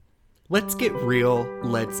Let's get real,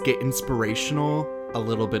 let's get inspirational, a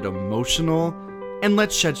little bit emotional, and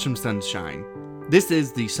let's shed some sunshine. This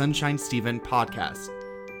is the Sunshine Steven podcast.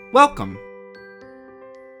 Welcome.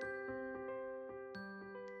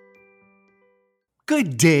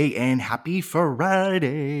 Good day and happy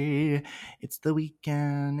Friday. It's the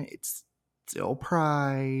weekend. It's still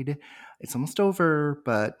Pride. It's almost over,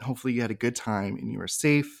 but hopefully you had a good time and you were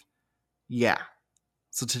safe. Yeah.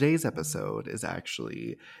 So today's episode is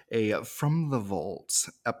actually a From the Vault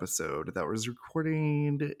episode that was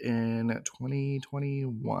recorded in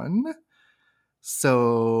 2021.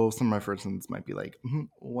 So some of my friends might be like,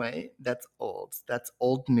 wait, that's old. That's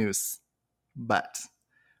old news. But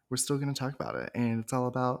we're still going to talk about it. And it's all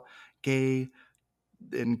about gay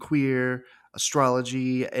and queer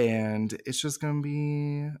astrology, and it's just going to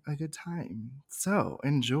be a good time. So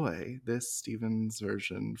enjoy this Steven's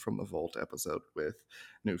version from the Vault episode with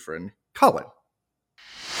new friend Colin.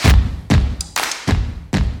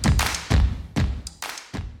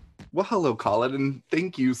 Well, hello, Colin, and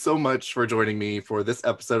thank you so much for joining me for this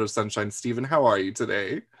episode of Sunshine Steven. How are you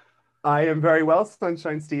today? I am very well,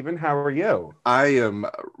 Sunshine Steven. How are you? I am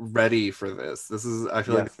ready for this. I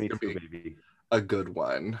feel like Yes, it's me going too, to be baby. a good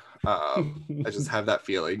one. I just have that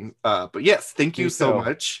feeling. But yes, thank you Me so too.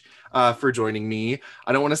 much for joining me.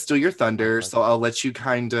 I don't want to steal your thunder, so I'll let you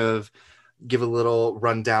kind of give a little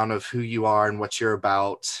rundown of who you are and what you're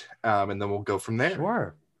about, and then we'll go from there.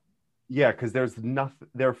 Sure. Yeah, because there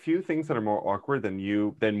are few things that are more awkward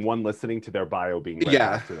than one listening to their bio being read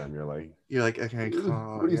back to them. You're like, okay,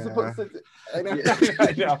 what are you supposed to do? I know. Yeah.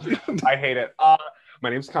 I know. I hate it. My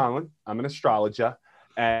name's Colin. I'm an astrologer.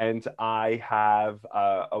 And I have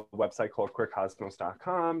a website called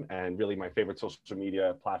queercosmos.com, and really my favorite social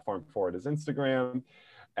media platform for it is Instagram,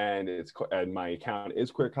 and my account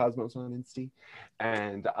is Queer Cosmos on Insta.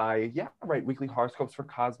 And I write weekly horoscopes for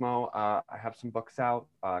Cosmo. I have some books out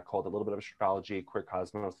called A Little Bit of Astrology, Queer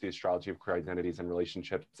Cosmos, The Astrology of Queer Identities and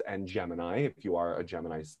Relationships, and Gemini, if you are a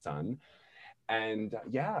Gemini sun. And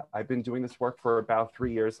I've been doing this work for about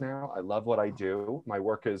 3 years now. I love what I do. My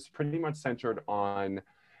work is pretty much centered on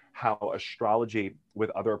how astrology with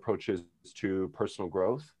other approaches to personal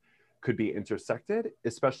growth could be intersected,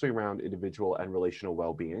 especially around individual and relational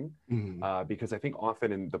well-being. Because I think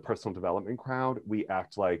often in the personal development crowd, we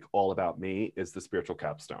act like all about me is the spiritual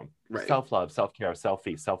capstone. Right. Self-love, self-care,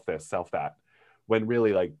 self-feed, self-this, self-that. When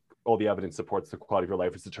really like all the evidence supports the quality of your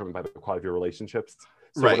life is determined by the quality of your relationships.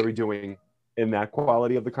 So What are we doing in that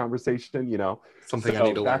quality of the conversation, Something I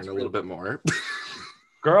need to learn a little bit more.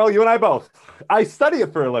 Girl, you and I both. I study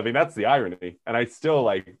it for a living. That's the irony. And I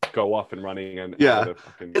still go off and running and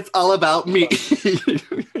it's all about me.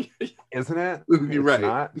 Isn't it? You're right.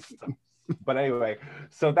 Not. But anyway,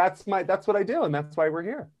 so that's what I do, and that's why we're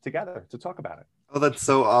here together to talk about it. Oh, that's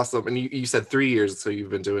so awesome. And you said 3 years, so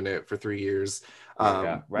you've been doing it for 3 years.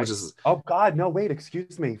 Right. Which is God, no, wait,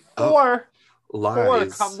 excuse me. 4.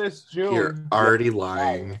 Lies. 4 come this June. You're already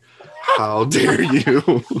lying. How dare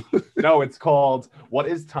you? No, it's called What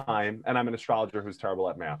is Time? And I'm an astrologer who's terrible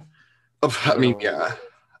at math. I mean,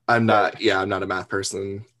 I'm not a math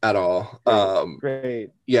person at all.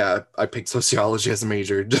 Great. Yeah, I picked sociology as a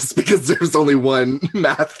major just because there's only one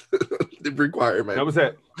math requirement. That was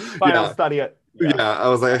it. Fine, I'll study it. Yeah, I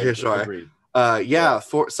was like, okay, sure. Agreed.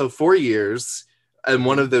 4 years, and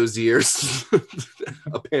one of those years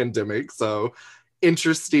a pandemic, so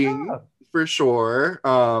interesting for sure.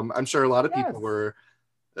 I'm sure a lot of people were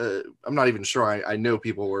I'm not even sure, I know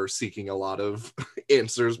people were seeking a lot of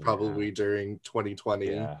answers probably during 2020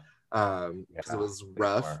 because it was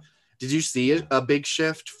rough. Did you see a big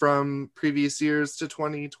shift from previous years to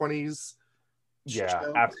 2020's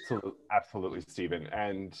show? Absolutely, Stephen.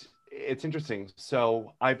 And it's interesting.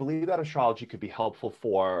 So I believe that astrology could be helpful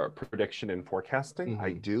for prediction and forecasting.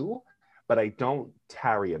 I do, but I don't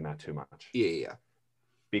tarry in that too much. Yeah.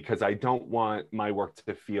 Because I don't want my work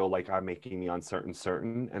to feel like I'm making the uncertain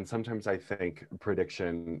certain. And sometimes I think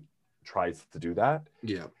prediction tries to do that.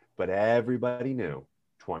 Yeah. But everybody knew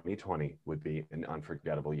 2020 would be an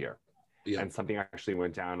unforgettable year. Yeah. And something actually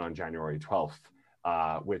went down on January 12th.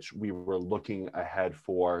 Which we were looking ahead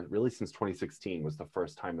for really since 2016 was the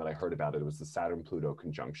first time that I heard about it. It was the Saturn-Pluto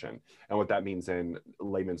conjunction. And what that means in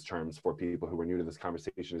layman's terms for people who are new to this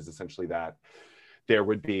conversation is essentially that there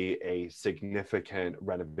would be a significant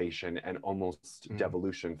renovation and almost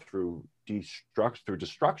devolution through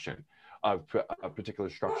destruction of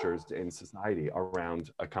particular structures in society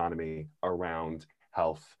around economy, around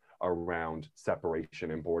health, around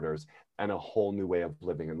separation and borders, and a whole new way of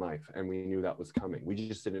living in life. And we knew that was coming. We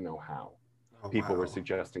just didn't know how. Oh, People were wow.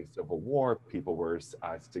 suggesting civil war. People were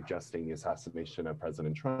suggesting the assassination of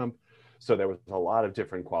President Trump. So there was a lot of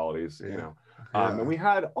different qualities, Yeah. and Yeah. we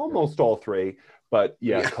had almost all three. But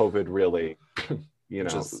yeah, Yeah. COVID really,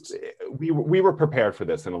 Just, we were prepared for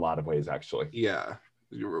this in a lot of ways, actually. yeah.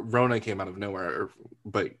 Rona came out of nowhere,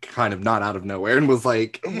 but kind of not out of nowhere, and was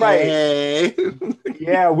like, Right. hey.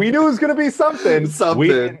 Yeah, we knew it was going to be something. We Something.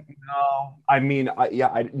 didn't know. I mean,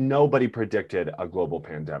 nobody predicted a global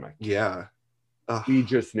pandemic. Yeah. Ugh. We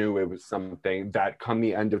just knew it was something that come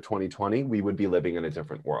the end of 2020, we would be living in a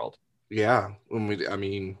different world. Yeah. I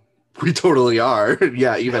mean, we totally are.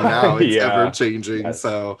 Yeah, even now it's ever Yeah. changing. Yes,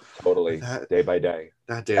 so totally. that Day by day.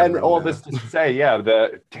 that damn And all Rona. this to say, yeah,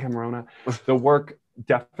 the damn Rona, the work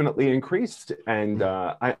definitely increased. And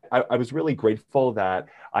I was really grateful that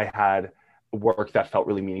I had work that felt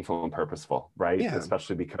really meaningful and purposeful, right? Yeah.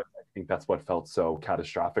 Especially because I think that's what felt so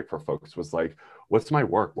catastrophic for folks was like, what's my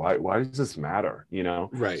work? Why does this matter?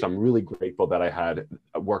 Right. So I'm really grateful that I had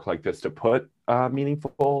work like this to put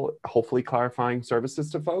meaningful, hopefully clarifying services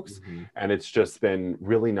to folks. Mm-hmm. And it's just been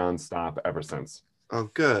really nonstop ever since. Oh,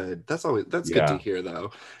 good. That's good to Yeah. hear,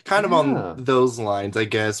 though. Kind of on Yeah. those lines, I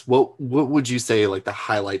guess. What would you say like the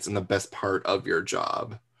highlights and the best part of your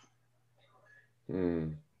job?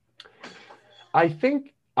 I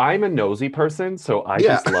think I'm a nosy person, so I Yeah.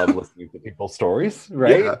 just love listening to people's stories,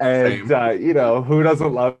 right? Yeah. And Same. who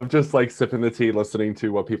doesn't love just like sipping the tea, listening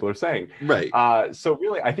to what people are saying? Right. So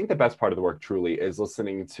really, I think the best part of the work truly is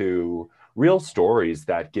listening to real stories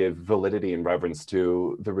that give validity and reverence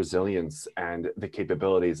to the resilience and the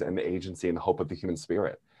capabilities and the agency and the hope of the human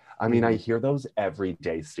spirit. I mean, I hear those every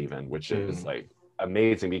day, Stephen, which is like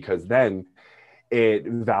amazing because then it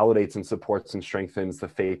validates and supports and strengthens the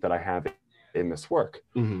faith that I have in this work.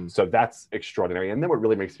 Mm-hmm. So that's extraordinary. And then what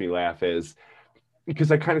really makes me laugh is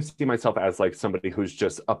because I kind of see myself as like somebody who's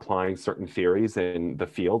just applying certain theories in the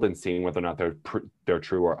field and seeing whether or not they're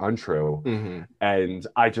true or untrue. Mm-hmm. And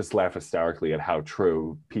I just laugh hysterically at how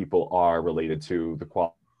true people are related to the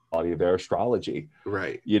quality of their astrology.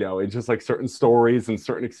 Right. And just like certain stories and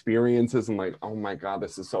certain experiences and like, oh my God,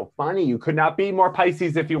 this is so funny. You could not be more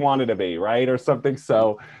Pisces if you wanted to be, right? Or something.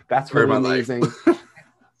 So that's really amazing.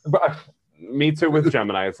 Me too with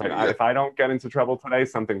Gemini. It's like, if I don't get into trouble today,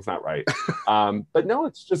 something's not right. But no,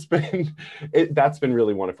 it's just been, that's been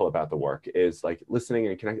really wonderful about the work is like listening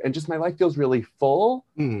and connecting. And just my life feels really full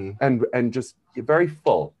and just very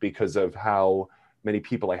full because of how many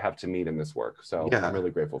people I have to meet in this work. So I'm really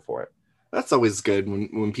grateful for it. That's always good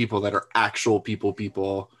when people that are actual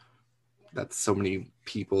people, that's so many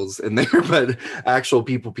peoples in there, but actual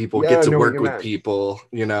people get to work with people,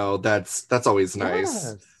 that's always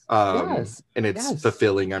nice. Yes. And it's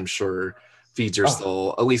fulfilling, I'm sure, feeds your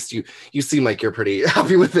soul. At least you seem like you're pretty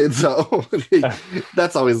happy with it, so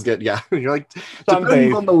that's always good. Yeah, you're like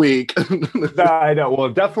depends on the week. I know. Well,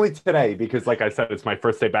 definitely today because, like I said, it's my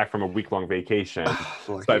first day back from a week-long vacation,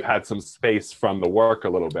 so I've had some space from the work a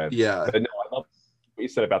little bit. Yeah, but no, I love what you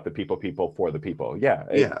said about the people for the people. Yeah.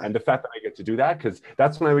 And the fact that I get to do that, because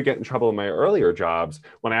that's when I would get in trouble in my earlier jobs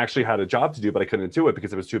when I actually had a job to do, but I couldn't do it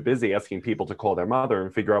because I was too busy asking people to call their mother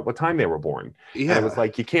and figure out what time they were born. Yeah. And it was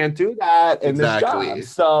like, you can't do that in this job.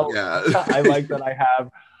 So I like that I have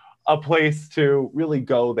a place to really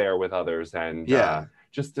go there with others and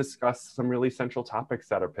just discuss some really central topics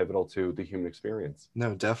that are pivotal to the human experience.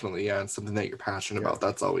 No, definitely. Yeah. It's something that you're passionate about.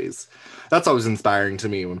 That's always inspiring to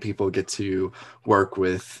me when people get to work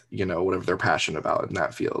with, whatever they're passionate about in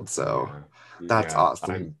that field. So that's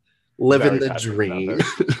awesome. I'm living the dream.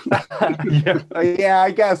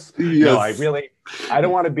 I guess. Yes. No, I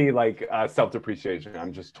don't want to be like self-depreciation.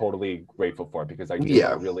 I'm just totally grateful for it because I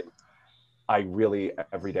really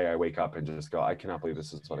every day I wake up and just go, I cannot believe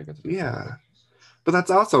this is what I get to do. Yeah. But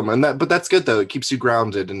that's awesome. But that's good though. It keeps you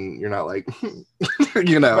grounded and you're not like,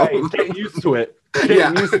 Right. Get used to it.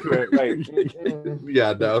 Get used to it. Right.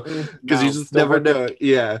 Yeah, no. Because you just never know.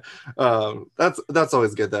 Yeah. That's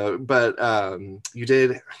always good though. But you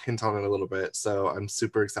did hint on it a little bit. So I'm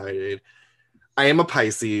super excited. I am a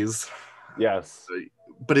Pisces. Yes.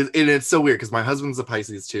 But it's so weird because my husband's a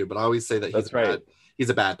Pisces too. But I always say that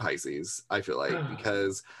he's a bad Pisces, I feel like,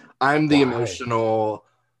 because I'm the emotional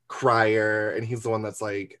crier and he's the one that's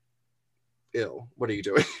like, ew, what are you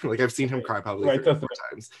doing? Like I've seen him cry probably 3 or 4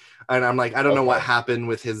 times. And I'm like, I don't know what happened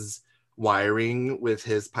with his wiring, with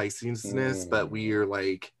his Pisces-ness, but we are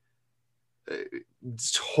like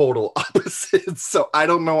total opposites. So I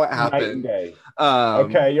don't know what happened.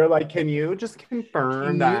 Okay, you're like, can you just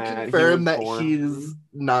confirm that he's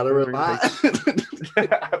not a robot?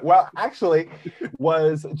 Well, actually,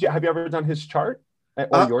 have you ever done his chart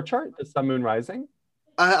or your chart, the Sun, Moon, Rising?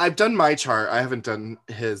 I've done my chart. I haven't done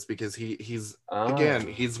his because he's again,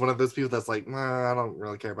 Oh. he's one of those people that's like, nah, I don't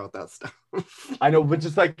really care about that stuff. I know, but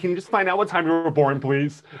just like, can you just find out what time you were born,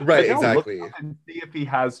 please? Right, But no, look exactly. up and see if he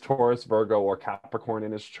has Taurus, Virgo, or Capricorn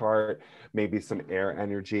in his chart, maybe some air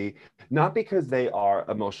energy. Not because they are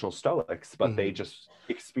emotional stoics, but they Mhm. just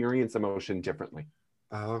experience emotion differently.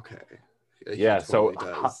 Oh, okay. Yeah, he Yeah, so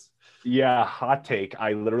totally does. yeah, hot take.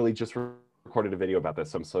 I literally just recorded a video about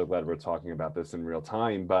this. So I'm so glad we're talking about this in real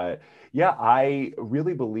time. But yeah, I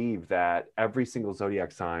really believe that every single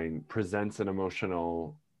zodiac sign presents an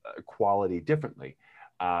emotional quality differently.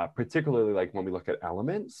 Particularly like when we look at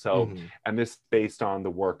elements. So, Mhm. and this based on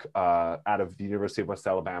the work out of the University of West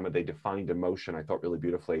Alabama, they defined emotion, I thought really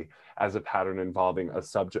beautifully, as a pattern involving a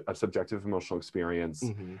subjective emotional experience,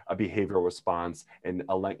 Mhm. a behavioral response, and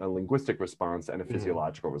a linguistic response, and a Mhm.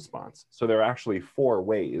 physiological response. So there are actually 4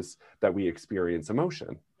 ways that we experience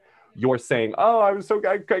emotion. You're saying, "Oh,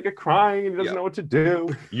 I get crying and he doesn't Yeah. know what to do."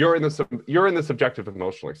 You're in the subjective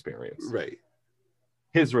emotional experience. Right.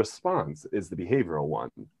 His response is the behavioral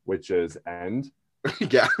one, which is and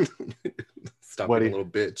Yeah. Stop what being a he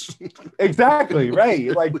little bitch. exactly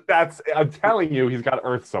right. Like that's I'm telling you, he's got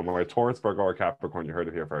Earth somewhere. Taurus, Virgo, or Capricorn. You heard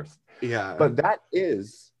it here first. Yeah. But that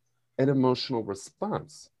is an emotional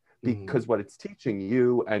response Mhm. because what it's teaching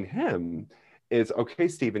you and him is okay,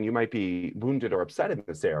 Stephen, you might be wounded or upset in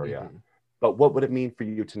this area, Mhm. but what would it mean for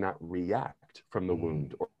you to not react from the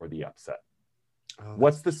wound Mhm. or the upset? Oh, that's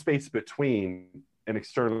What's the space between an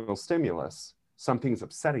external stimulus, something's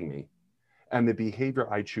upsetting me, and the behavior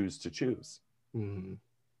I choose to choose? mhm.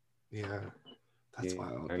 Yeah. That's Yeah,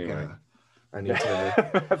 wild. anyway, Yeah. I need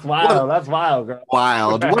to. that's What wild. That's wild, girl.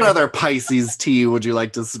 wild. What other Pisces tea would you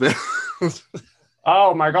like to spill?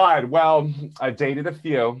 Oh my God. Well, I've dated a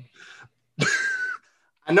few.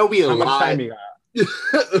 I know we a How much lot. time you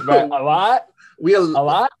got? But a lot? we A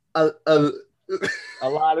lot? a A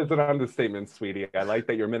lot is an understatement, sweetie. I like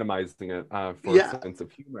that you're minimizing it for a yeah, sense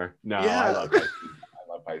of humor. No, I yeah. love Pisces.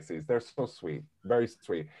 I love Pisces. They're so sweet. Very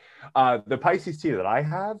sweet. The Pisces tea that I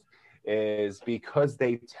have is because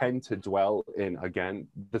they tend to dwell in, again,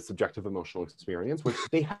 the subjective emotional experience, which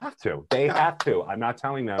they have to. They have to. I'm not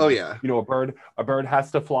telling Oh them, yeah. a bird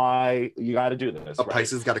has to fly. You got to do this, A right?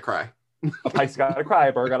 Pisces got to cry. A Pisces got to cry,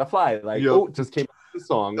 a bird got to fly. Like, Yep. oh, just came up with the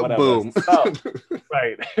song, whatever. Boom. So,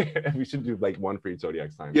 right. We should do like one for each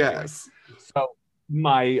zodiac sign. But anyway, Yes. so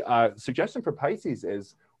my suggestion for Pisces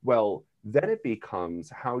is, well, then it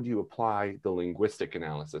becomes how do you apply the linguistic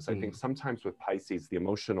analysis? I think sometimes with Pisces, the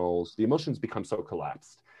emotions become so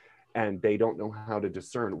collapsed and they don't know how to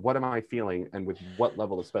discern what am I feeling and with what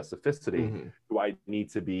level of specificity do I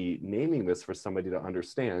need to be naming this for somebody to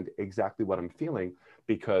understand exactly what I'm feeling,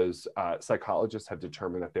 because psychologists have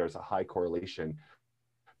determined that there's a high correlation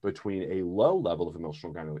between a low level of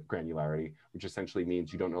emotional granularity, which essentially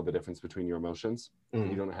means you don't know the difference between your emotions and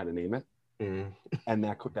you don't know how to name it. And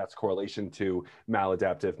that's correlation to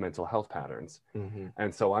maladaptive mental health patterns.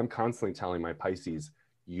 And so I'm constantly telling my Pisces,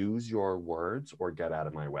 use your words or get out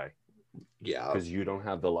of my way. Yeah. Because you don't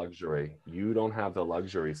have the luxury. You don't have the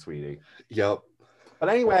luxury, sweetie. Yep. But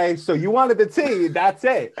anyway, so you wanted the tea, that's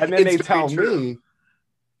it. And then It's they tell me,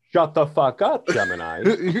 shut the fuck up, Gemini.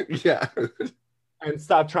 Yeah. And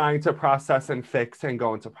stop trying to process and fix and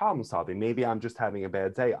go into problem solving. Maybe I'm just having a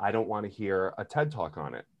bad day. I don't want to hear a TED talk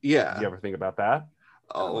on it. Yeah. Do you ever think about that?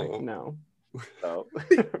 Oh, I'm like, no. So,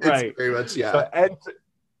 it's right. very much, yeah. So,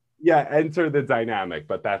 enter the dynamic,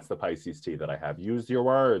 but that's the Pisces tea that I have. Use your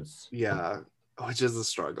words. Yeah. Which is a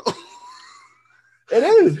struggle. It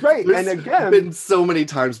is, right. There's and again, been so many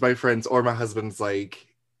times my friends or my husband's like,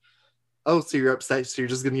 oh, so you're upset, so you're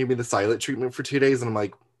just gonna give me the silent treatment for 2 days? And I'm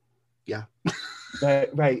like, yeah.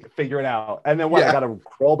 right, figure it out. And then what? Yeah. I gotta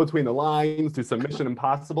crawl between the lines, do some Mission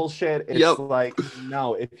Impossible shit. It's like,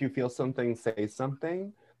 no, if you feel something, say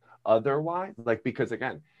something. Otherwise, like, because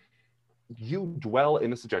again, you dwell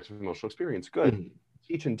in a subjective emotional experience. Good.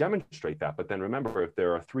 Teach and demonstrate that. But then remember, if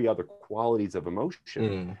there are 3 other qualities of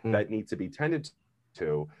emotion that need to be tended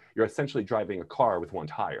to, you're essentially driving a car with 1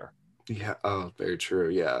 tire. Yeah. Oh, very true.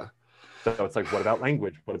 Yeah. So it's like, what about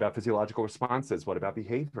language? What about physiological responses? What about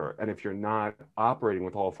behavior? And if you're not operating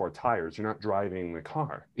with all 4 tires, you're not driving the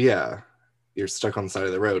car. Yeah. You're stuck on the side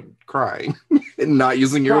of the road crying and not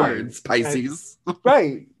using your words, Pisces.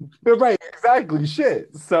 Right. Exactly.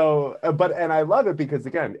 Shit. So, and I love it because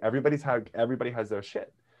again, everybody has their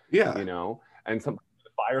shit. Yeah. You know, and some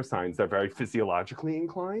fire signs, they're very physiologically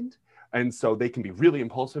inclined. And so they can be really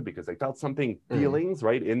impulsive because they felt something, feelings,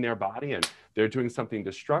 right, in their body, and they're doing something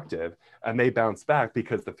destructive, and they bounce back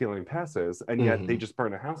because the feeling passes, and yet they just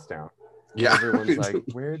burn a house down. And Yeah. everyone's like,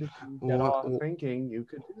 where did you get off What- thinking you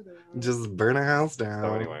could do that? Just burn a house down.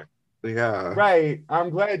 So anyway. Yeah. Right. I'm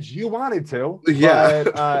glad you wanted to. Yeah.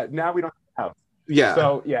 But now we don't have a house. Yeah.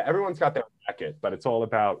 So yeah, everyone's got their bracket, but it's all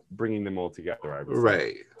about bringing them all together, I would say.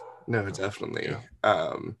 Right. No, definitely. Yeah.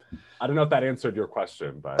 I don't know if that answered your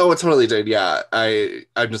question, but oh, it totally did. Yeah.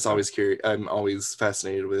 I'm just always curious. I'm always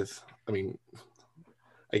fascinated with, I mean,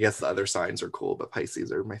 I guess the other signs are cool, but Pisces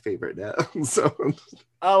are my favorite now. So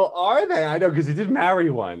oh, are they? I know, because you did marry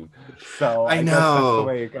one. So I guess that's the know.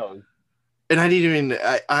 way it goes. And I didn't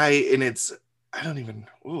even I don't even,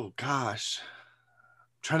 oh gosh.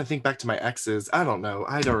 I'm trying to think back to my exes. I don't know.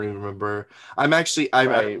 I don't even remember. I'm actually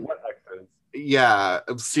Right. What exes? yeah,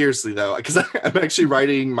 seriously though, because I'm actually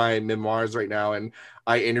writing my memoirs right now, and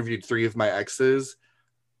I interviewed 3 of my exes.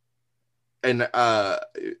 And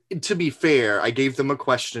to be fair, I gave them a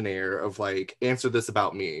questionnaire of like, answer this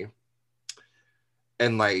about me.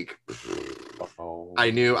 And like, I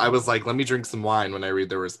knew, I was like, let me drink some wine when I read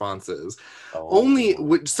their responses.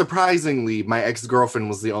 Which surprisingly, my ex-girlfriend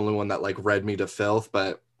was the only one that like read me to filth,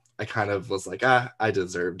 but I kind of was like, I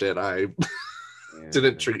deserved it. I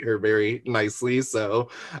didn't treat her very nicely. So,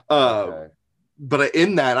 but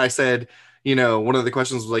in that I said, you know, one of the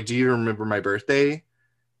questions was like, do you remember my birthday?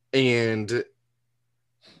 And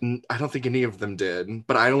I don't think any of them did,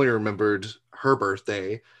 but I only remembered her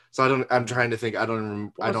birthday. So I'm trying to think. I don't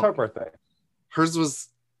remember. What was her birthday? Hers was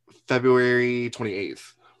February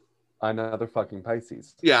 28th. Another fucking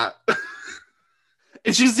Pisces. Yeah.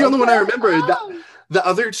 And she's the only one I remember. The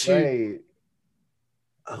other 2.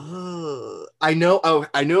 Right. I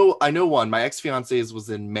know one. My ex-fiance's was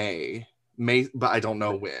in May, but I don't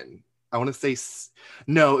know when. I want to say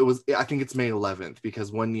no, I think it's May 11th,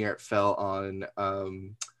 because one year it fell on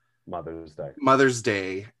Mother's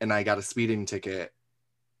Day, and I got a speeding ticket,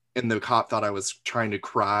 and the cop thought I was trying to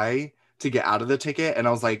cry to get out of the ticket, and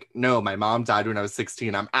I was like, no, my mom died when I was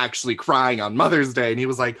 16. I'm actually crying on Mother's Day. And he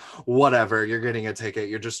was like, whatever, you're getting a ticket,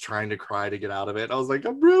 you're just trying to cry to get out of it. And I was like,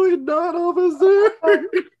 I'm really not, officer.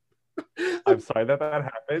 I'm sorry that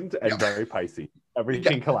happened, and very Pisces.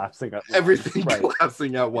 Everything collapsing at once. Everything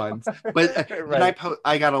collapsing at once. But and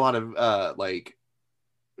I got a lot of like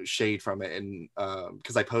shade from it, and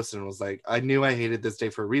because I posted and was like, I knew I hated this day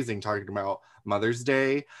for a reason, talking about Mother's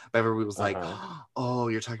Day. But everybody was like, oh,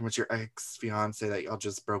 you're talking about your ex-fiance that y'all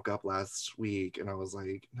just broke up last week. And I was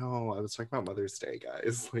like, no, I was talking about Mother's Day,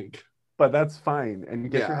 guys. Like, but that's fine,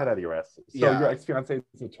 and get your head out of your ass. So your ex-fiance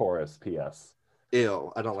is a Taurus, PS.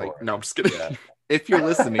 Ew, I don't Taurus. Like, no, I'm just kidding. Yeah. If you're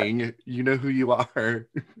listening, you know who you are.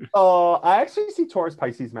 I actually see Taurus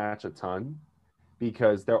Pisces match a ton,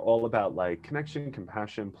 because they're all about like connection,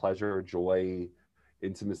 compassion, pleasure, joy,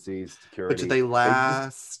 intimacy, security. But do they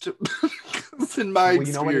last? In my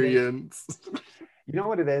experience. You know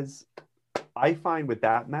what it is? I find with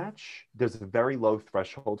that match, there's a very low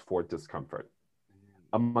threshold for discomfort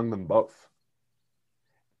among them both.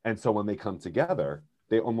 And so when they come together,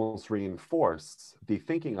 they almost reinforce the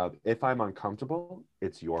thinking of, if I'm uncomfortable,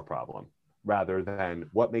 it's your problem, rather than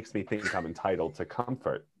what makes me think I'm entitled to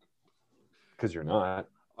comfort. Because you're not.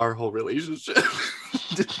 Our whole relationship.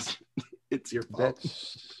 It's your fault.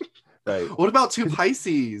 Right. What about 2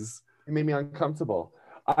 Pisces? It made me uncomfortable.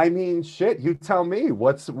 I mean, shit, you tell me.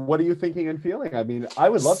 What are you thinking and feeling? I mean, I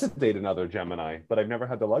would love to date another Gemini, but I've never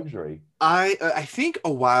had the luxury. I think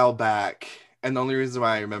a while back, and the only reason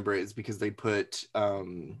why I remember it is because they put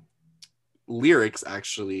lyrics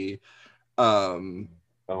actually oh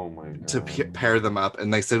my God. to pair them up,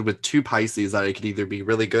 and they said with 2 Pisces that it could either be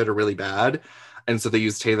really good or really bad. And so they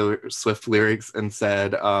used Taylor Swift lyrics and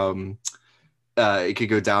said it could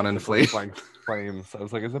go down in flames. I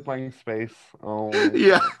was like, is it blank space? Oh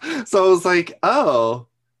yeah. So I was like, oh,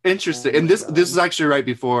 interesting. And this is actually right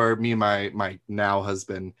before me and my now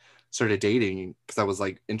husband started dating, because I was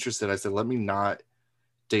like interested. I said, let me not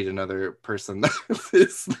date another person that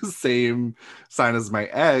is the same sign as my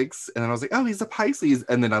ex. And then I was like, oh, he's a Pisces.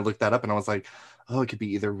 And then I looked that up, and I was like, oh, it could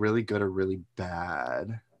be either really good or really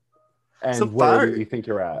bad. And so where do you think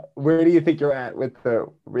you're at? Where do you think you're at with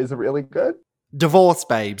is it really good? Divorce,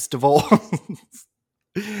 babes, divorce.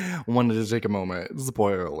 Wanted to take a moment.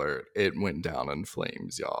 Spoiler alert, it went down in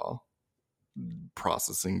flames, y'all.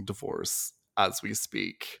 Processing divorce as we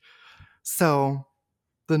speak. So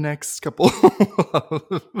the next couple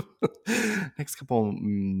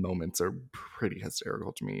moments are pretty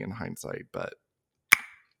hysterical to me in hindsight, but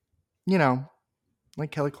you know,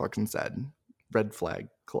 like Kelly Clarkson said, red flag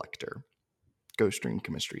collector. Ghost Dream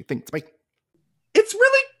Chemistry. Thanks, bye. It's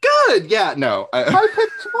really good. Yeah, no. High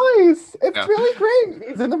pitched voice. It's really great.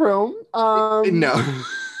 He's in the room. No.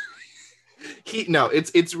 No,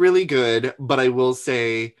 it's really good, but I will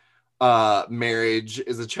say marriage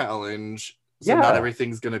is a challenge. So not Yeah,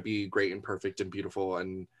 everything's gonna be great and perfect and beautiful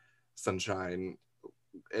and sunshine.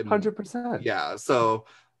 And 100%. yeah, so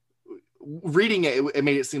reading it, it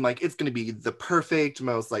made it seem like it's gonna be the perfect,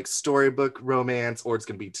 most like storybook romance, or it's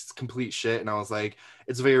gonna be just complete shit. And I was like,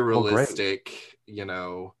 it's very Well, great. realistic,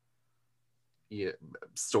 yeah,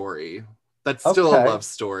 story. That's still a Okay. love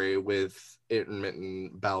story with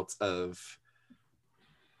intermittent bouts of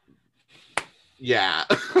yeah,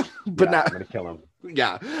 but Yeah, not I'm gonna kill him.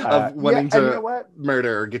 yeah, of Yeah, wanting and you to know what?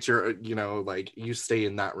 murder or get your like you stay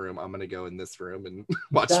in that room, I'm gonna go in this room and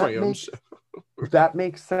watch my That own show. makes that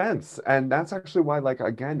makes sense. And that's actually why, like,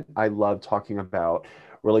 again, I love talking about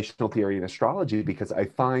relational theory and astrology because I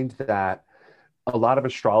find that a lot of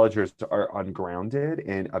astrologers are ungrounded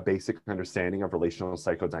in a basic understanding of relational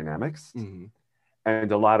psychodynamics. Mm-hmm.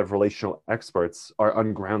 And a lot of relational experts are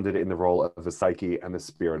ungrounded in the role of the psyche and the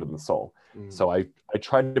spirit and the soul. Mm-hmm. So I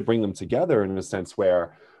try to bring them together in a sense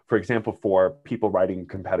where, for example, for people writing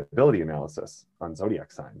compatibility analysis on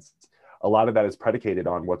zodiac signs, a lot of that is predicated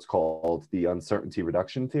on what's called the uncertainty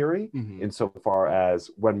reduction theory, Mm-hmm. insofar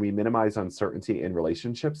as when we minimize uncertainty in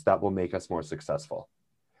relationships, that will make us more successful.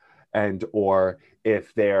 And or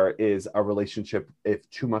if there is a relationship, if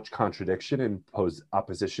too much contradiction and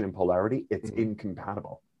opposition and polarity, it's Mm-hmm.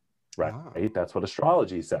 incompatible, right? Ah, That's what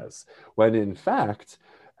astrology says, when in fact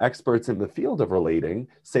experts in the field of relating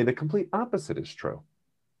say the complete opposite is true,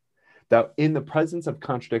 that in the presence of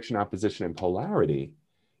contradiction, opposition, and polarity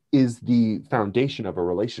is the foundation of a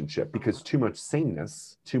relationship, because too much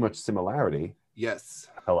sameness, too much similarity, yes,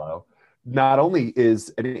 hello, not only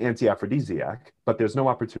is an anti-aphrodisiac, but there's no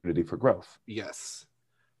opportunity for growth. yes,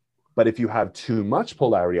 But if you have too much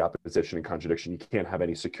polarity, opposition, and contradiction, you can't have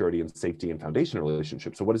any security and safety and foundation in a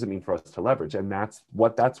relationship. So what does it mean for us to leverage? And that's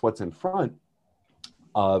what's in front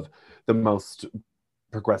of the most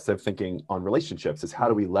progressive thinking on relationships, is how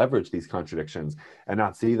do we leverage these contradictions and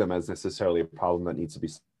not see them as necessarily a problem that needs to be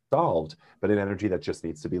solved, but an energy that just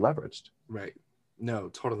needs to be leveraged. right. No,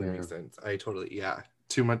 totally Yeah. makes sense. I totally, yeah.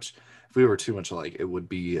 Too much. If we were too much alike, it would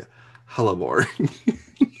be hella boring.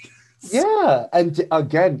 Yeah. And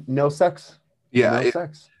again, no sex. Yeah, No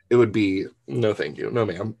sex. it would be no, thank you, no,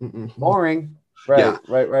 ma'am. Mm-mm. Boring. Yeah. Right,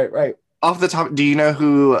 right, right, right. Off the top, do you know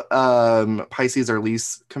who Pisces are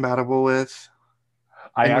least compatible with?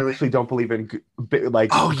 I And really, actually don't believe in like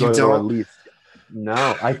oh, you good or don't? least.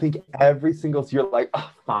 No, I think every single, you're like,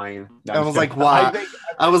 oh, fine. No, I I'm just was kidding. like, I wow. think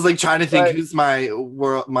I was like trying to think right. who's my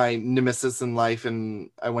world, my nemesis in life, and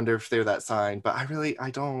I wonder if they're that sign. But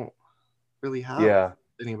I don't really have Yeah.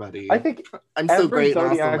 I anybody. think I'm so every great and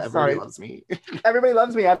awesome. zodiac Everybody sign, loves me. everybody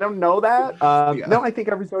loves me. I don't know that. Yeah, No, I think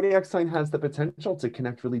every zodiac sign has the potential to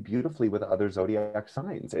connect really beautifully with other zodiac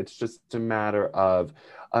signs. It's just a matter of,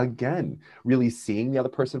 again, really seeing the other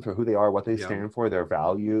person for who they are, what they yeah, stand for, their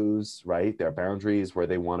values, right? Their boundaries, where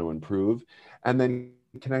they want to improve, and then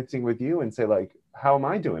connecting with you and say, like, how am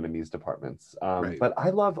I doing in these departments? right. But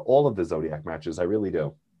I love all of the zodiac matches. I really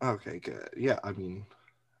do. Okay, good. Yeah, I mean,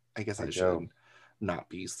 I guess I I do. should not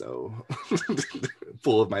be so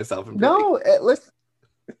full of myself and be like, No, listen,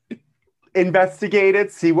 investigate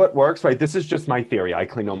it, see what works, right? This is just my theory. I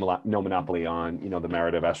claim no monopoly on, the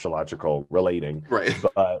merit of astrological relating, right,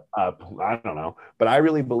 but I don't know. But I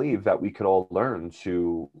really believe that we could all learn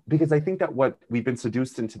to, because I think that what we've been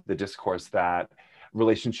seduced into the discourse that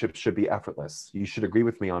relationships should be effortless. You should agree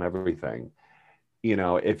with me on everything.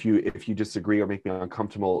 If you disagree or make me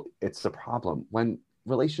uncomfortable, it's a problem. When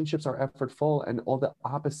relationships are effortful and all the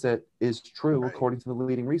opposite is true right, according to the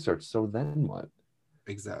leading research, so then what?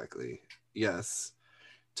 exactly. Yes,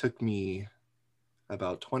 took me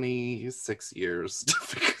about 26 years to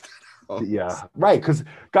figure that out. Yeah, right. Because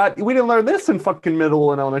God, we didn't learn this in fucking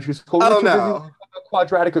middle and elementary school. We were Oh too busy learning no. about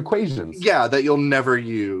quadratic equations. Yeah, that you'll never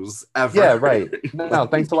use ever. Yeah, right. No,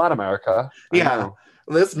 Like, thanks a lot, America. I yeah, know.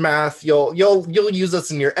 this math you'll use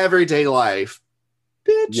this in your everyday life,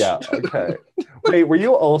 bitch. Yeah. Okay. Wait, were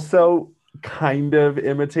you also kind of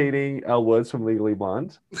imitating Elle Woods from Legally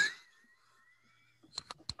Blonde?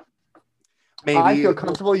 I Maybe feel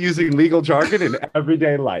comfortable using legal jargon in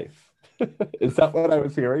everyday life. Is that what I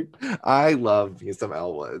was hearing? I love me some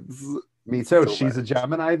Elwoods Me too. so She's a much.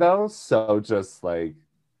 Gemini though, so just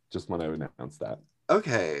want to announce that.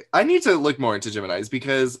 Okay, I need to look more into Gemini's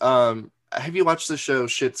because have you watched the show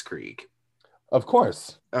Schitt's Creek? Of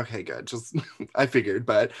course. Okay, good. Just I figured,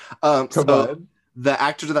 but Come so on. the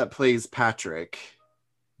actor that plays Patrick,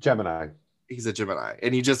 Gemini. he's a Gemini,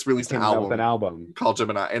 and he just released an Came out with an album album. called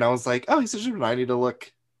Gemini, and I was like, oh, he's a Gemini. I need to look,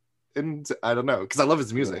 and I don't know because I love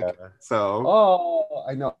his music. Yeah. So Oh,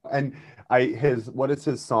 I know. And what is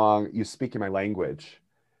his song? You Speak in My Language,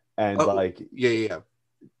 and Oh, like yeah.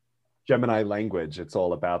 Gemini language. It's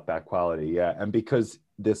all about that quality, yeah. And because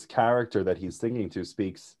this character that he's singing to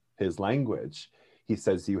speaks his language, he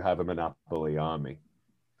says, "You have a monopoly on me."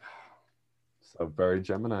 So very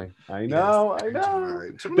Gemini. I Yes, know, I know.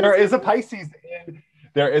 Gemini. Gemini's There is a good. Pisces in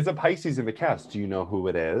there is a Pisces in the cast. Do you know who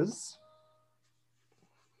it is?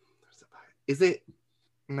 Is it?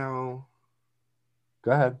 No.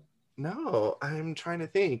 Go ahead. No, I'm trying to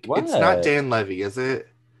think. What? It's not Dan Levy, is it?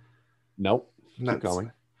 Nope. Keep That's,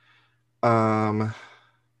 going. now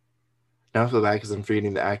I feel bad because I'm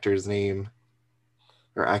forgetting the actor's name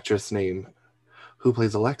or actress name. Who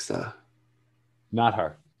plays Alexa? Not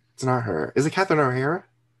her. It's not her. Is it Catherine O'Hara?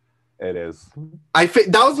 It is.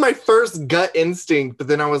 That was my first gut instinct, but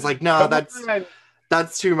then I was like, no, that's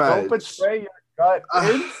too much. Don't betray your gut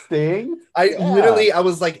instinct. I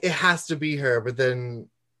was like, it has to be her, but then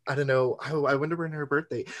I don't know. I wonder when her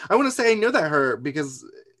birthday. I want to say I know that her because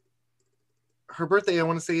her birthday, I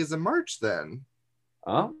want to say, is in March then.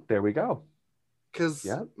 Oh, there we go. Because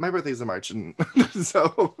my birthday's in March, and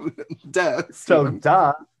so duh. So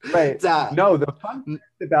duh. Right. Duh. No, the fun thing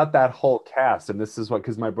about that whole cast, and this is what,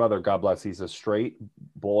 because my brother, God bless, he's a straight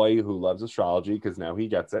boy who loves astrology because now he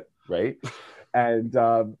gets it, right? And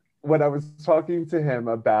when I was talking to him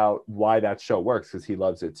about why that show works, because he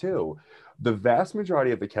loves it too, the vast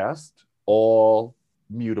majority of the cast, all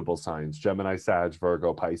mutable signs: Gemini, Sag,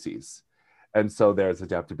 Virgo, Pisces. And so there's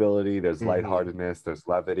adaptability, there's lightheartedness, there's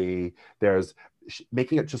levity, there's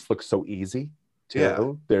making it just look so easy too.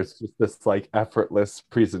 Yeah. There's just this like effortless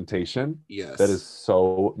presentation that is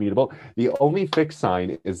so mutable. The only fixed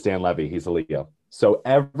sign is Dan Levy. He's a Leo. So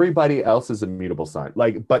everybody else is a mutable sign.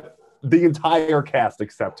 Like, but the entire cast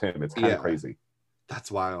except him. It's kind of crazy.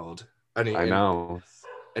 That's wild. I know.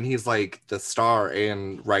 And he's like the star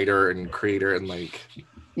and writer and creator and like...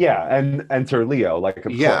 Yeah, and enter Leo, like,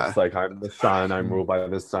 of course, like, I'm the sun, I'm ruled by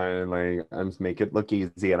the sun, like, I'm just make it look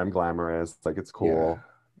easy, and I'm glamorous, like, it's cool.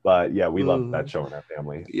 But yeah, we love that show in our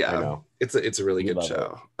family. I know. It's a really good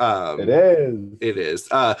show. It is.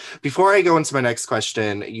 Before I go into my next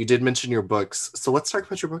question, you did mention your books, so let's talk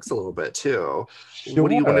about your books a little bit too. What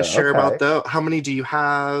do you want to share about those? How many do you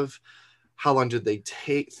have? How long did they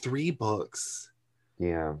take? 3 books.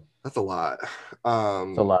 Yeah, that's a lot. It's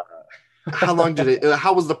a lot. How long did it?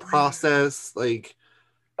 How was the process? Like,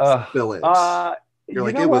 spill it. You're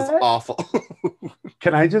like, it was awful.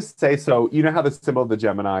 Can I just say, so you know how the symbol of the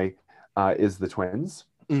Gemini is the twins?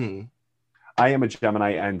 Mm. I am a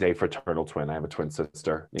Gemini and a fraternal twin. I have a twin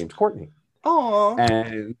sister named Courtney. Oh.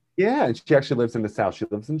 And yeah, she actually lives in the South. She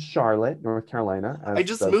lives in Charlotte, North Carolina. I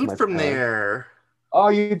just moved from there. Oh,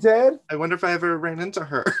 you did? I wonder if I ever ran into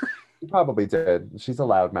her. You probably did. She's a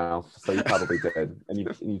loudmouth, so you probably did, and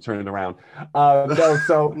you turn it around. No,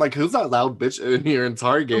 so I'm like, who's that loud bitch in here in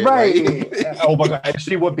Target? Right? Oh my god,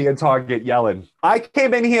 she would be in Target yelling. I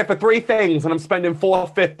came in here for 3 things, and I'm spending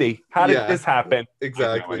 $4.50. How did this happen?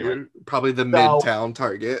 Exactly. Anyway. Probably the Midtown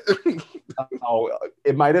Target. Oh,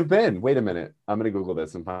 it might have been. Wait a minute. I'm gonna Google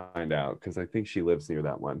this and find out because I think she lives near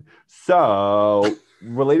that one. So,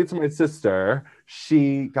 related to my sister,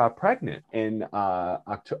 she got pregnant in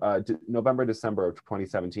November, December of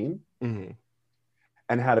 2017, and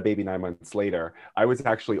had a baby 9 months later. I was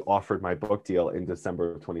actually offered my book deal in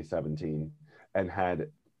December of 2017, and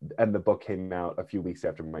the book came out a few weeks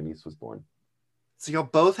after my niece was born. So y'all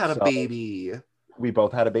both had a baby. We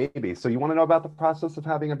both had a baby. So you want to know about the process of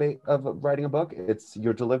having of writing a book?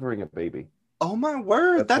 You're delivering a baby. Oh my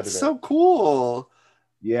word, that's so cool.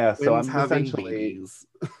 Yeah, twins so I'm having essentially babies.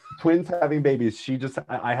 Twins having babies.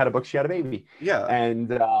 I had a book, she had a baby. Yeah.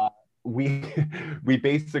 And we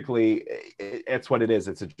basically, it's what it is.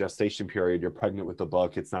 It's a gestation period. You're pregnant with the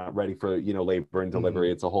book. It's not ready for, labor and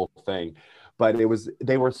delivery. It's a whole thing. But they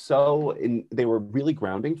were really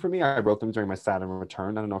grounding for me. I wrote them during my Saturn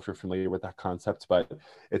return. I don't know if you're familiar with that concept, but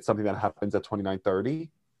it's something that happens at 29:30.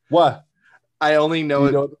 What? I only know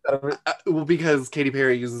it well, because Katy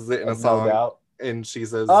Perry uses it in a song. Out. And she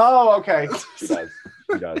says, "Oh, okay." She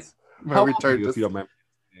does. My return if you don't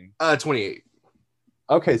mind. 28.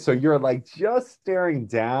 Okay, so you're like just staring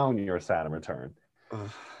down your Saturn return.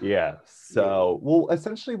 Yeah. So, well,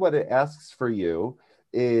 essentially, what it asks for you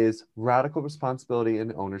is radical responsibility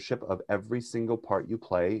and ownership of every single part you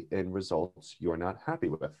play in results you're not happy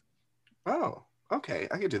with. Oh, okay.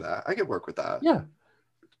 I could do that. I could work with that. Yeah.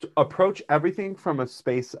 Approach everything from a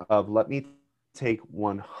space of let me take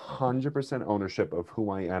 100% ownership of who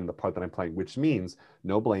I am, the part that I'm playing, which means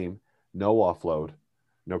no blame, no offload,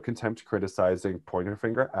 No contempt, criticizing, point a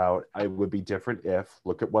finger out. I would be different if,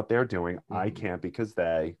 look at what they're doing. I can't because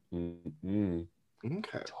they.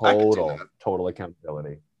 Okay. Total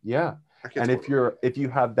accountability. Yeah. And if you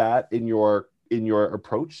have that in your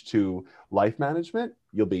approach to life management,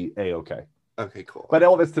 you'll be A-okay. Okay, cool. But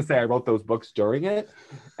all this to say, I wrote those books during it,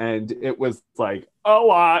 and it was like a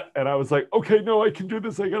lot. And I was like, okay, no, I can do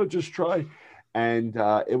this. I got to just try. And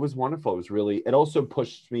it was wonderful. It was really, it also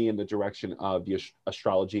pushed me in the direction of the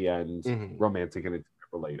astrology and romantic and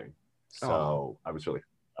relating. So I was really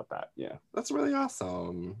happy about that. Yeah. That's really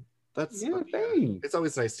awesome. That's thanks. It's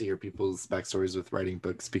always nice to hear people's backstories with writing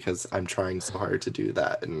books, because I'm trying so hard to do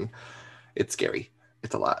that, and it's scary.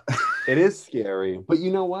 It's a lot. It is scary, but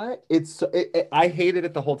you know what? I hated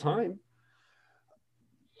it the whole time.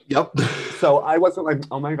 Yep. So I wasn't like,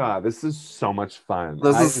 oh my God, this is so much fun.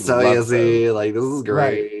 This is so easy. Like, this is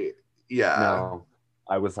great. Right. Yeah. No,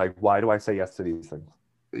 I was like, why do I say yes to these things?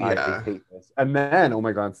 Yeah. I hate this. And then, oh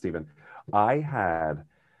my God, Stephen, I had,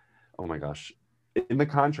 oh my gosh, in the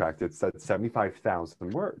contract, it said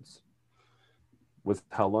 75,000 words was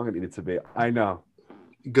how long it needed to be. I know.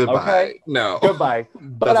 Goodbye. Okay. No. Goodbye.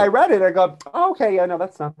 But I read it. I go, oh, okay, yeah, no,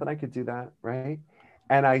 that's nothing. I could do that, right?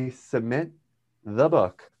 And I submit the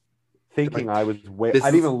book, thinking I was I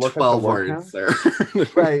didn't even look 12 at the words, sir.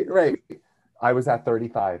 Right. I was at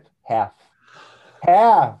 35, half.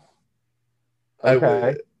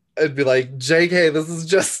 Okay. I'd be like, JK, this is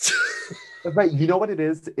just. But you know what it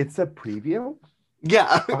is? It's a preview.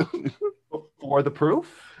 Yeah. For the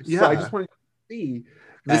proof. Yeah. So I just wanted to see.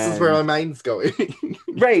 This is where my mind's going.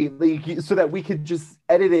 Right. Like, so that we could just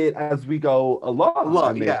edit it as we go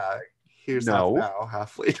along. Yeah. Here's half now,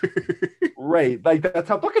 half later. Right. Like, that's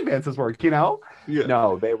how book advances work, you know? Yeah.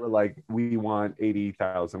 No, they were like, we want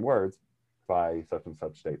 80,000 words by such and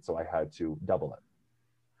such date. So I had to double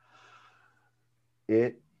it.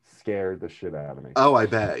 It scared the shit out of me. Oh, I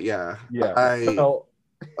bet. Yeah. Yeah.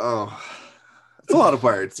 It's a lot of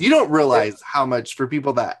words. You don't realize how much, for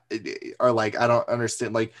people that are like, I don't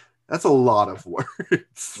understand, like, that's a lot of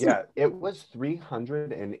words. Yeah, it was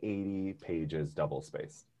 380 pages double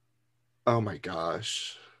spaced. Oh my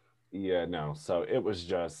gosh. Yeah, no. So it was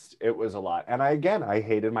a lot. And I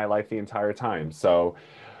hated my life the entire time. So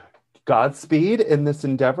Godspeed in this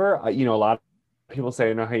endeavor. A lot of people say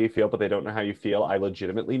I know how you feel, but they don't know how you feel. I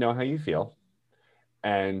legitimately know how you feel.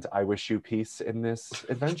 And I wish you peace in this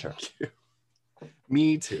adventure.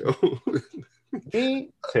 Me too. Me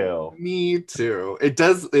too. It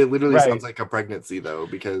literally sounds like a pregnancy, though,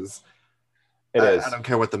 because I don't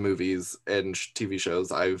care what the movies and TV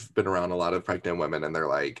shows. I've been around a lot of pregnant women, and they're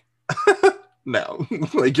like, no,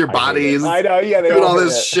 like, your body's I know, yeah, doing all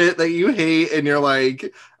this shit that you hate, and you're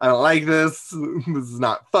like, I don't like this. This is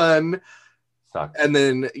not fun. Sucks. And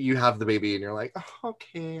then you have the baby, and you're like, oh,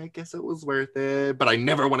 okay, I guess it was worth it, but I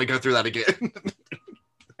never want to go through that again.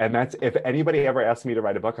 And that's, if anybody ever asked me to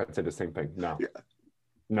write a book, I'd say the same thing. No. Yeah.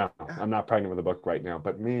 No, I'm not pregnant with a book right now.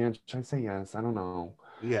 But man, should I say yes? I don't know.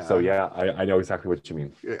 Yeah. So yeah, I know exactly what you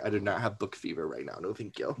mean. I do not have book fever right now. No,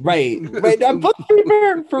 thank you. Right. Book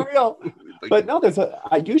fever, for real. But no,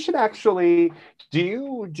 you should actually, do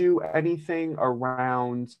you do anything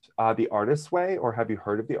around the Artist's Way, or have you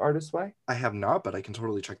heard of the Artist's Way? I have not, but I can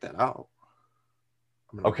totally check that out.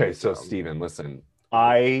 Okay, so Stephen, listen.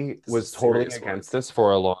 I was totally against this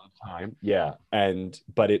for a long time. Yeah.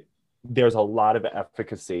 But there's a lot of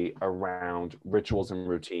efficacy around rituals and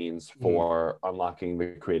routines for unlocking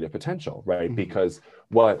the creative potential, right? Because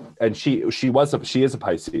she is a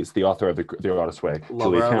Pisces, the author of the Artist's Way.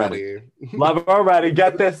 Love her already. Love her already.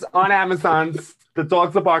 Get this on Amazon. The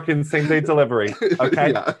dogs are barking, same day delivery.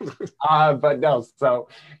 Okay. Yeah. But no, so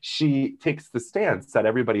she takes the stance that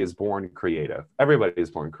everybody is born creative. Everybody is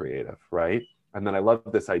born creative, right? And then I love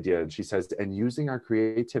this idea. And she says, and using our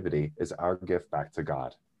creativity is our gift back to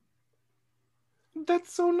God.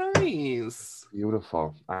 That's so nice.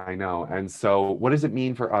 Beautiful. I know. And so what does it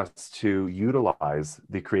mean for us to utilize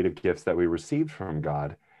the creative gifts that we received from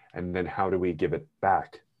God? And then how do we give it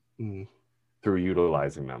back through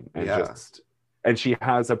utilizing them? And she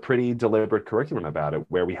has a pretty deliberate curriculum about it,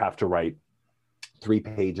 where we have to write 3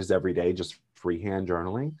 pages every day, just freehand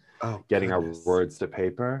journaling, getting our words to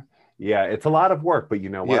paper. Yeah, it's a lot of work, but you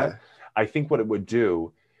know what? Yeah. I think what it would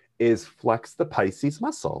do is flex the Pisces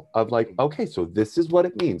muscle of like, okay, so this is what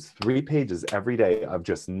it means. 3 pages every day of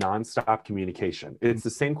just nonstop communication. It's the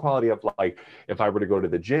same quality of like, if I were to go to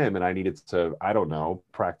the gym and I needed to, I don't know,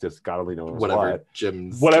 practice God only knows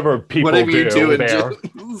whatever people do there.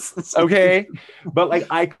 Okay. But like,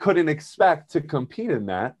 I couldn't expect to compete in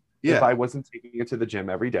that if I wasn't taking it to the gym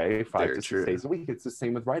every day, 5 to 6 days a week. It's the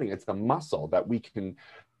same with writing. It's the muscle that we can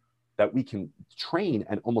train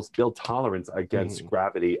and almost build tolerance against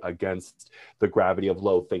gravity, against the gravity of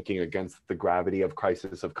low thinking, against the gravity of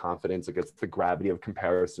crisis of confidence, against the gravity of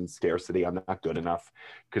comparison, scarcity. I'm not good enough,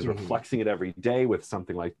 because we're flexing it every day with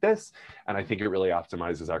something like this. And I think it really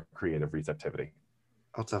optimizes our creative receptivity.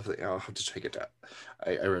 I'll have to check it down.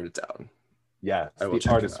 I wrote it down. Yeah, The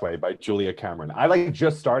Artist Way by Julia Cameron. I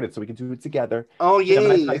just started, so we can do it together. Oh,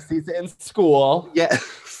 yay. Pisces in school.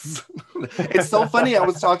 Yes. It's so funny. I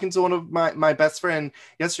was talking to one of my best friend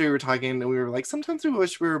yesterday. We were talking and we were like, sometimes we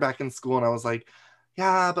wish we were back in school. And I was like,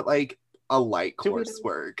 yeah, but like a light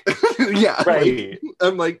coursework. Yeah. Right.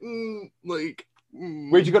 I'm like,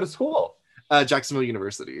 Where'd you go to school? Jacksonville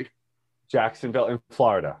University. Jacksonville in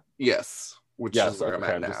Florida. Yes. Which is where I'm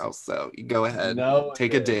at now. So you go ahead,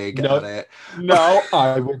 take a dig at it. No,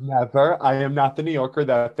 I would never. I am not the New Yorker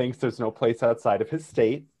that thinks there's no place outside of his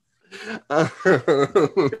state. I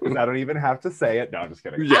don't even have to say it. No, I'm just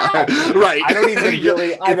kidding. Yeah, right. I don't even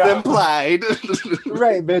really. It's implied.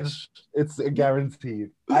 Right, bitch. It's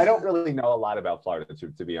guaranteed. I don't really know a lot about Florida,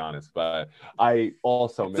 to be honest, but I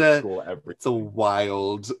also miss school every. It's a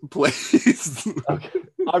wild place. Okay.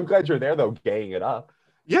 I'm glad you're there, though, gaying it up.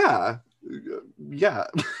 Yeah.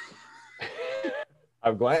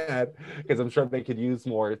 I'm glad, because I'm sure they could use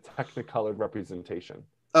more technicolored representation.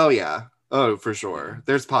 Oh yeah, for sure.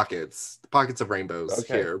 There's pockets of rainbows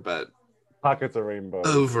here, but pockets of rainbows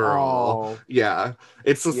overall. Yeah,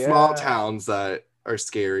 it's the small towns that are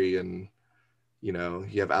scary, and you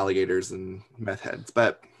have alligators and meth heads,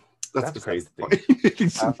 but that's crazy.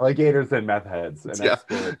 Alligators and meth heads and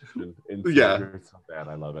exploration. So bad.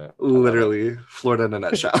 I love it. Literally, Florida in a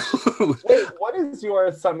nutshell. Wait, what is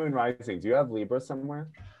your sun, moon, rising? Do you have Libra somewhere?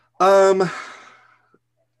 I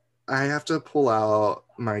have to pull out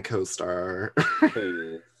my co-star.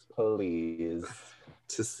 Please.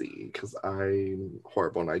 To see, because I'm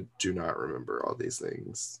horrible and I do not remember all these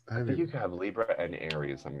things. I think you could have Libra and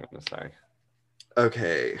Aries, I'm going to say.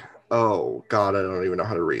 Okay. Oh, God, I don't even know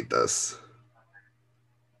how to read this.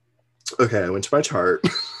 Okay, I went to my chart.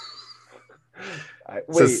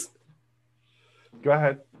 Wait. Go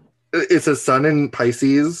ahead. It says Sun in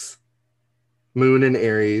Pisces, Moon in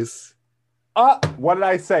Aries. What did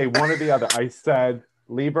I say? One or the other. I said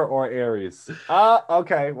Libra or Aries.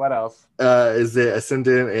 Okay. What else? Is it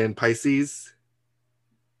Ascendant in Pisces?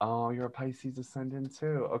 Oh, you're a Pisces ascendant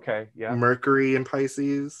too. Okay. Yeah. Mercury in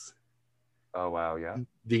Pisces. Oh, wow, yeah.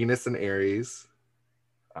 Venus in Aries.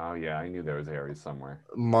 Oh, yeah, I knew there was Aries somewhere.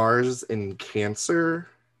 Mars in Cancer.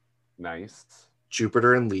 Nice.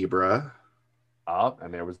 Jupiter in Libra.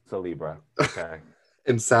 And there was the Libra. Okay.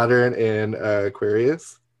 And Saturn in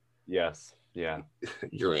Aquarius. Yes, yeah.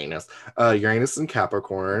 Uranus. Uranus in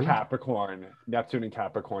Capricorn. Neptune in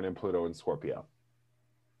Capricorn, and Pluto in Scorpio.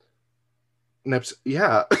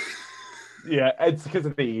 Yeah. Yeah, it's because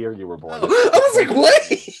of the year you were born. I was like,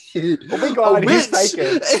 wait. Oh my God, he's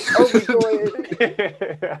psychic. Oh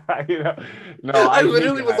my God. No, I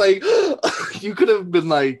literally was like, you could have been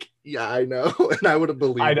like, yeah, I know, and I would have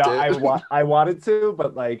believed it. I wanted to,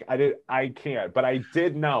 but like I can't. But I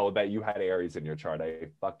did know that you had Aries in your chart.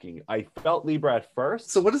 I felt Libra at first.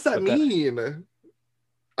 So what does that mean?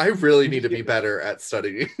 I really need to be better at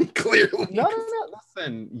studying, clearly. No.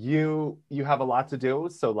 Listen, you have a lot to do,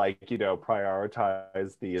 so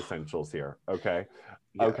prioritize the essentials here, okay?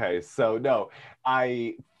 Yeah. Okay, so no,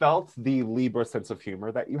 I felt the Libra sense of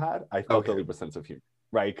humor that you had. I felt the Libra sense of humor,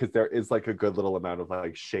 right? Because there is like a good little amount of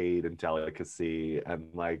like shade and delicacy and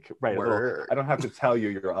like, right, I don't have to tell you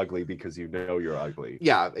you're ugly because you know you're ugly.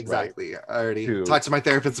 Yeah, exactly. Right? I already talked to my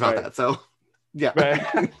therapist about that, so... Yeah.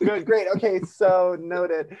 Good, great. Okay, so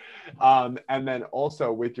noted. And then also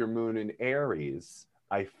with your moon in Aries,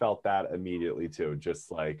 I felt that immediately too.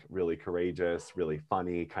 Just like really courageous, really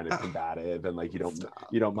funny, kind of combative, and like you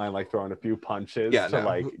don't mind like throwing a few punches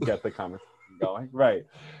like get the conversation going. Right.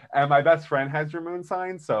 And my best friend has your moon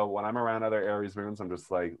sign, so when I'm around other Aries moons, I'm just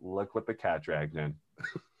like, look what the cat dragged in.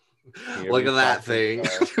 Look at that thing.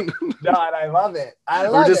 No, and I love it.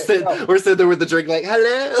 We're sitting there with the drink like,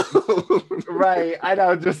 hello. Right. I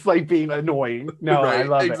know, just like being annoying. No, right, I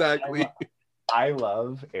love exactly. it. I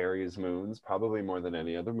love Aries moons probably more than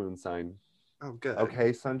any other moon sign. Oh, good.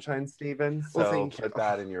 Okay, Sunshine Steven. So put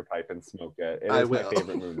that in your pipe and smoke it. It is my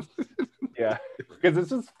favorite moon. Yeah, because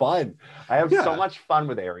it's just fun. I have so much fun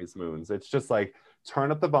with Aries moons. It's just like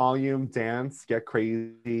turn up the volume, dance, get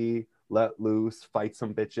crazy, let loose, fight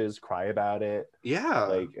some bitches, cry about it. Yeah,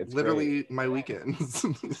 like it's literally my weekends.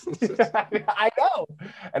 I know.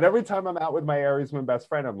 And every time I'm out with my Aries moon best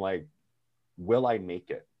friend, I'm like, will I make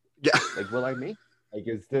it? Yeah. Like, will I make? Like,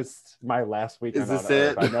 is this my last weekend Is on this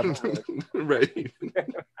Earth? it? I never worked. Right.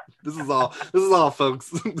 This is all,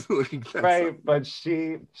 folks. Like, Right, but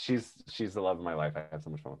she's the love of my life. I had so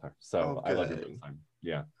much fun with her. So I love your good. book time.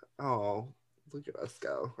 Yeah. Oh, look at us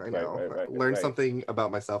go. I Right, know. right, right, Learn right. something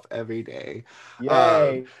about myself every day.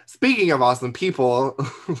 Yay. Speaking of awesome people,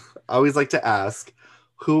 I always like to ask,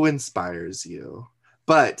 who inspires you?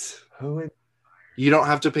 But you don't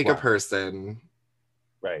have to pick a person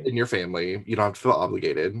right in your family. You don't have to feel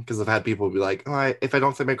obligated, because I've had people be like, oh, if I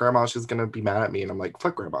don't say my grandma, she's gonna be mad at me, and I'm like,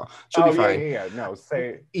 fuck grandma, she'll be fine. Yeah. No,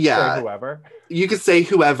 say whoever. You could say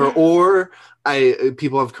whoever, or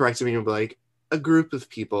people have corrected me and be like, a group of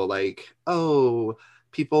people, like, oh,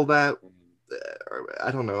 people that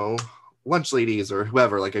I don't know, lunch ladies or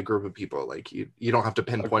whoever, like a group of people. Like, you don't have to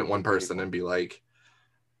pinpoint one person and be like,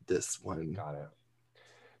 this one. Got it.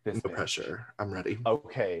 No pressure. I'm ready.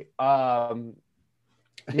 Okay. I'm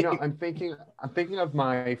thinking of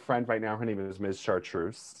my friend right now. Her name is Ms.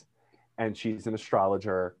 Chartreuse, and she's an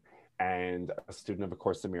astrologer and a student of A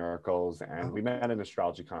Course in Miracles. And we met at an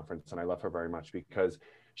astrology conference, and I love her very much because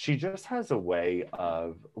she just has a way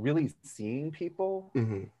of really seeing people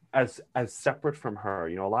as separate from her.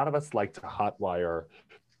 A lot of us like to hotwire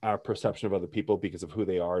our perception of other people because of who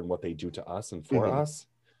they are and what they do to us and for us.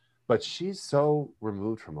 But she's so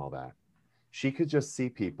removed from all that. She could just see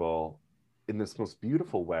people in this most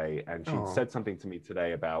beautiful way. And she said something to me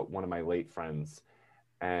today about one of my late friends.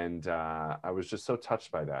 And I was just so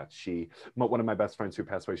touched by that. One of my best friends who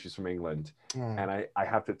passed away, she's from England. And I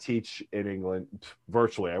have to teach in England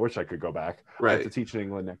virtually. I wish I could go back. Right. I have to teach in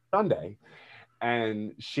England next Sunday.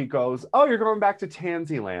 And she goes, oh, you're going back to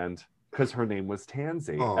Tansy land, because her name was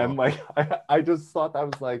Tansy. And like, I just thought that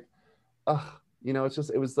was like, ugh,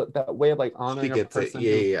 it was that way of like honoring a person.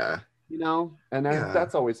 Yeah. And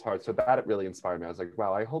that's always hard. So that it really inspired me. I was like,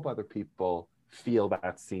 wow, I hope other people feel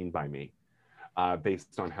that seen by me,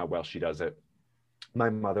 based on how well she does it. My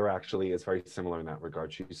mother actually is very similar in that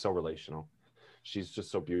regard. She's so relational. She's just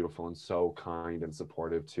so beautiful and so kind and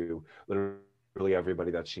supportive to literally everybody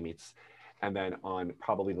that she meets. And then on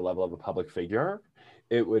probably the level of a public figure,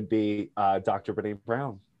 it would be Dr. Brene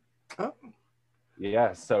Brown. Oh.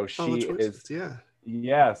 Yeah, so she is...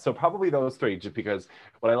 Yeah, so probably those three, just because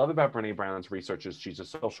what I love about Brene Brown's research is she's a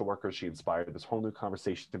social worker. She inspired this whole new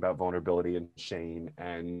conversation about vulnerability and shame.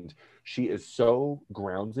 And she is so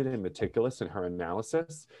grounded and meticulous in her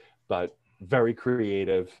analysis, but very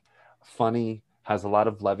creative, funny, has a lot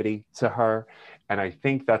of levity to her. And I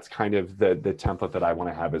think that's kind of the template that I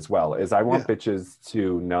want to have as well, is I want bitches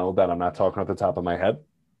to know that I'm not talking at the top of my head,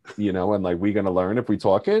 and like, we're going to learn if we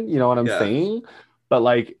talking, you know what I'm saying? But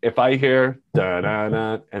like, if I hear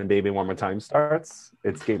da-da-da and Baby One More Time starts,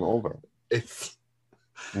 it's game over.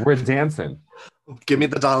 We're dancing. Give me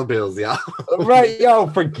the dollar bills, yeah. Right, yo,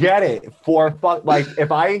 forget it. Like, if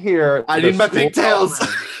I hear... I need my pigtails.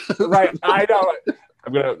 Right, I know.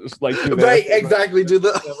 I'm going to just like do this. Right, exactly. Do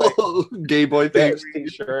the whole gay boy thing.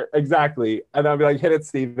 T-shirt. Exactly. And I'll be like, hit it,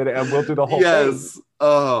 Steven, and we'll do the whole thing. Yes.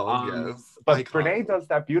 Oh, yes. But Brene does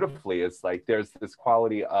that beautifully. It's like, there's this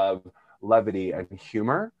quality of levity and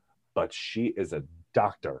humor, but she is a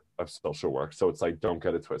doctor of social work. So it's like, don't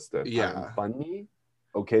get it twisted. Yeah. I'm funny,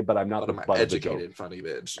 okay, but I'm not the butt educated, of the joke. Funny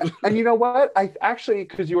bitch. And you know what? I actually,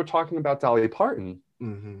 because you were talking about Dolly Parton,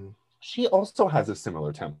 she also has a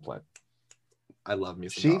similar template. I love me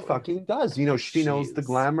some She Dolly. fucking does. She knows the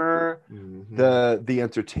glamour, the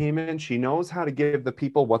entertainment. She knows how to give the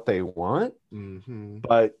people what they want.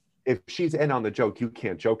 But if she's in on the joke, you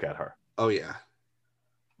can't joke at her. Oh, yeah.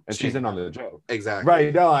 And she's in on the joke. Exactly.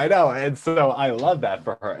 Right. No, I know. And so I love that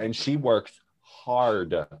for her. And she works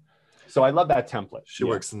hard. So I love that template. She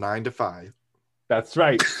works 9 to 5. That's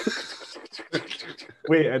right.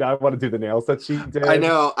 Wait, and I want to do the nails that she did. I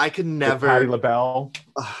know. I could never. Patty LaBelle.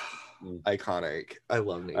 Iconic. I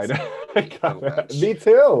love Nacy. I know. Me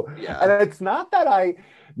too. Yeah. And it's not that I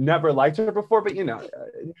never liked her before, but in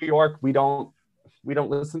New York, we don't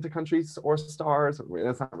listen to country or stars.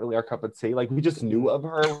 That's not really our cup of tea. Like, we just knew of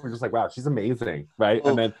her. We're just like, wow, she's amazing, right?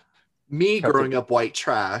 Well, and then me growing up white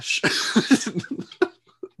trash,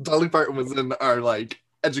 Dolly Parton was in our like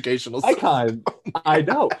educational icon. I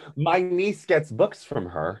know. My niece gets books from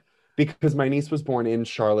her because my niece was born in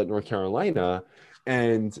Charlotte, North Carolina,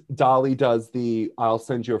 and Dolly does I'll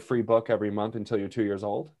send you a free book every month until you're 2 years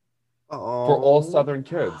old. Oh. For all Southern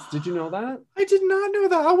kids. Did you know that? I did not know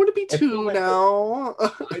that. I want to be 2 now.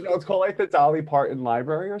 I know, it's called like the Dolly Parton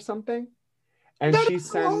Library or something. And she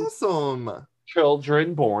sends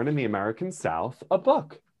children born in the American South a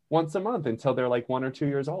book once a month until they're like 1 or 2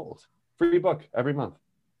 years old. Free book every month.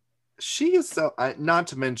 She is so. Not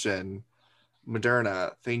to mention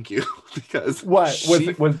Moderna. Thank you, because What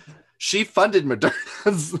was she funded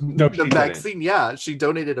Moderna's no, the she vaccine. didn't. Yeah, she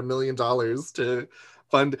donated $1 million to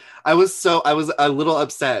fund. I was a little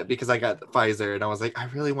upset because I got Pfizer, and I was like, I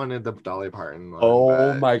really wanted the Dolly Parton one. Oh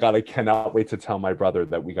but my God, I cannot wait to tell my brother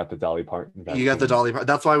that we got the Dolly Parton vaccine. you got the Dolly Parton.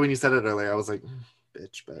 That's why when you said it earlier, I was like,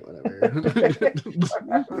 bitch, but whatever.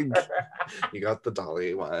 You got the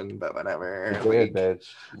Dolly one, but whatever. Did, bitch.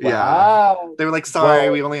 Yeah. Wow. They were like, sorry,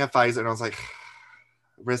 we only have Pfizer. And I was like,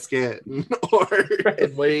 risk it or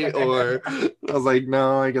and wait. Or I was like,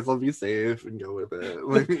 no, I guess I'll be safe and go with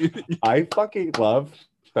it. I fucking love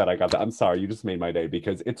that I got that. I'm sorry, you just made my day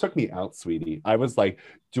because it took me out, sweetie. I was like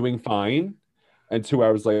doing fine. And 2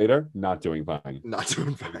 hours later, not doing fine. Not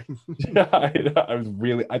doing fine. Yeah,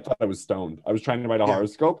 I thought I was stoned. I was trying to write a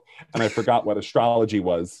horoscope and I forgot what astrology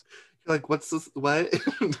was. Like, what's this? What?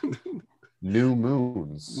 New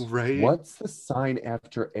moons. Right. What's the sign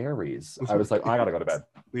after Aries? I was like, I gotta go to bed.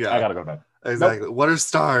 Yeah. I gotta go to bed. Exactly. Nope. What are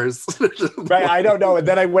stars? Right. I don't know. And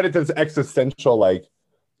then I went into this existential, like,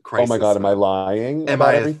 crisis. Oh my God, am I lying? Am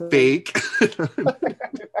I a fake?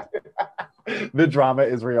 The drama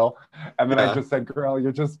is real. And then I just said, girl,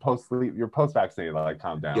 you're just you're post-vaccinated. Like,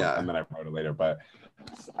 calm down. Yeah. And then I wrote it later. But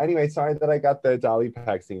anyway, sorry that I got the Dolly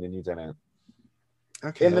vaccine and you didn't.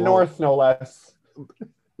 Okay. In the North, no less.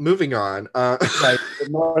 Moving on. Right.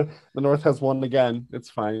 The North has won again. It's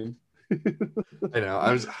fine. I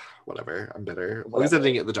know. Whatever. I'm bitter. At least I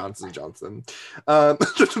didn't get the Johnson Johnson. So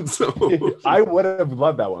I would have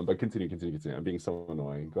loved that one, but continue. I'm being so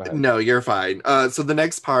annoying. Go ahead. No, you're fine. So the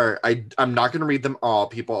next part, I'm not going to read them all.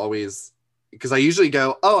 People always, because I usually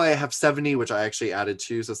go, oh, I have 70, which I actually added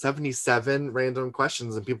 2, so 77 random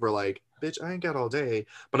questions, and people are like, bitch, I ain't got all day,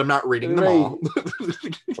 but I'm not reading them all.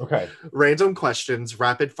 Okay. Random questions,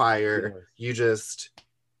 rapid fire. You just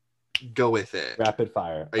go with it. Rapid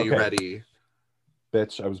fire. Are you ready?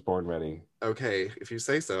 Bitch, I was born ready. Okay, if you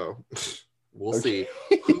say so. We'll see.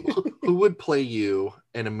 Who would play you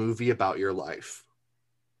in a movie about your life?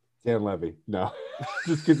 Dan Levy. No,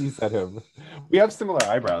 just because you said him. We have similar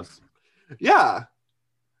eyebrows. Yeah.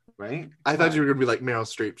 Right? I thought you were going to be like Meryl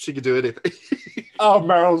Streep. She could do anything. Oh,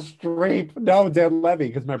 Meryl Streep. No, Dan Levy.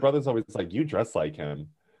 Because my brother's always like, you dress like him.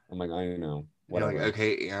 I'm like, I know. Whatever. You're like,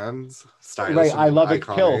 okay, and stylish. Right, I love it.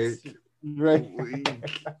 Kills. Right.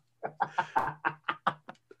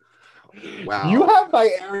 Wow. You have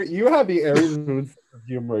the Aries moon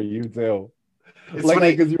humor. You do. It's like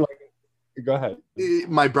funny because you're like, go ahead.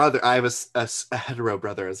 My brother, I have a hetero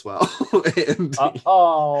brother as well. And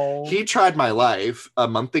he tried my life a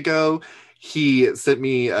month ago. He sent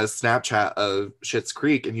me a Snapchat of Schitt's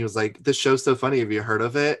Creek and he was like, this show's so funny. Have you heard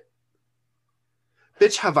of it?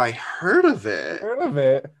 Bitch, have I heard of it? Heard of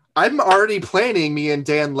it? I'm already planning me and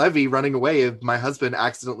Dan Levy running away if my husband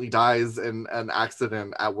accidentally dies in an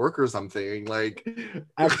accident at work or something. Like,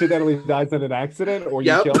 accidentally dies in an accident, or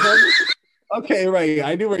you kill him? Okay, right.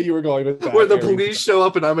 I knew where you were going with that. Where the police show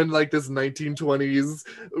up and I'm in like this 1920s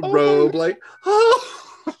robe, like, oh,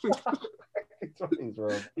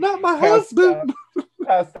 not my husband.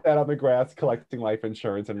 Pass that on the grass, collecting life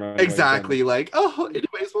insurance and running. Exactly. Like, oh,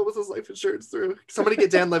 anyways, what was his life insurance through? Somebody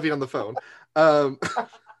get Dan Levy on the phone.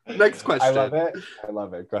 Next question. I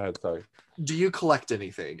love it. Go ahead. Sorry. Do you collect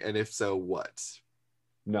anything? And if so, what?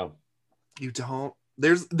 No. You don't?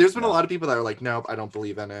 There's been a lot of people that are like, nope, I don't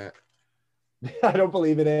believe in it. I don't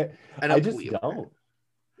believe in it. I just don't.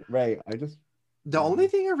 Right. The only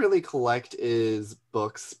thing I really collect is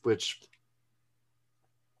books, which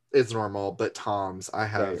is normal, but Toms. I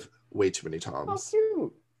have way too many Toms. Oh,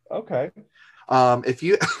 cute. Okay. If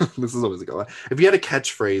you this is always a good one. If you had a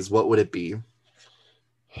catchphrase, what would it be?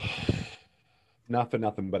 Not for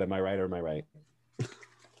nothing, but am I right or am I right?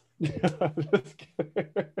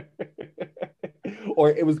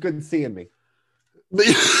 Or it was good seeing me.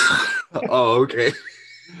 Oh, okay.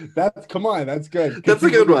 Come on, that's good. That's a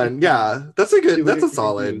good one. Yeah, that's a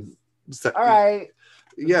solid. All right.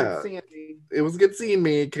 Yeah, it was good seeing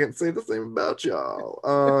me. Can't say the same about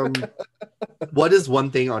y'all. What is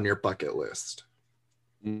one thing on your bucket list?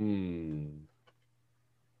 To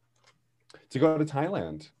go to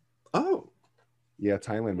Thailand. Oh, yeah,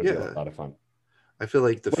 Thailand would be a lot of fun. I feel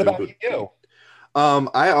like What about you?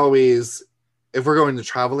 I always, if we're going the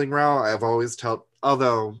traveling route, I've always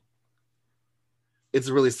although it's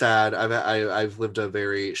really sad. I've lived a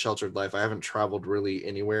very sheltered life. I haven't traveled really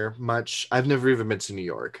anywhere much. I've never even been to New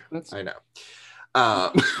York. I know.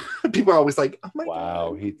 People are always like, oh my God.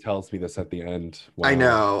 Wow, he tells me this at the end. Wow. I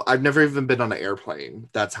know. I've never even been on an airplane.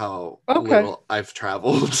 That's how little I've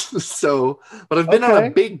traveled. So, but I've been on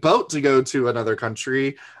a big boat to go to another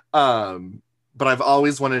country. But I've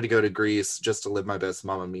always wanted to go to Greece just to live my best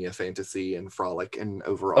Mamma Mia fantasy and frolic in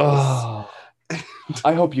overalls. Oh,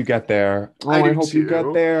 I hope you get there. Oh, I do hope you get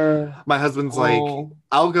too. there. My husband's like,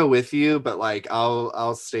 I'll go with you, but like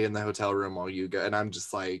I'll stay in the hotel room while you go. And I'm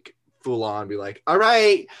just like full on be like, all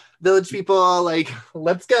right, village people, like,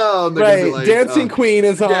 let's go. And they're gonna be like, Dancing Queen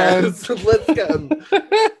is on. Yes, let's go.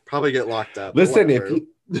 Probably get locked up. Listen,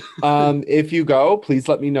 if you go, please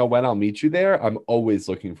let me know when. I'll meet you there. I'm always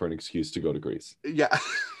looking for an excuse to go to Greece. Yeah.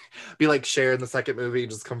 Be like Cher in the second movie,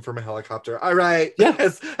 just come from a helicopter. All right. Yeah.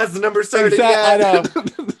 Has the number started yet? I know.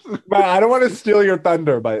 Right, I don't want to steal your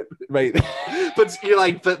thunder, but right. But you're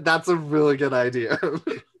like, but that's a really good idea.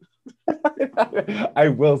 I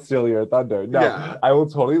will steal your thunder. No, yeah. I will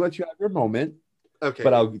totally let you have your moment. Okay.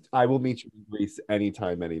 But I will meet you in Greece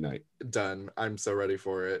anytime, any night. Done. I'm so ready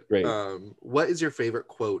for it. Great. What is your favorite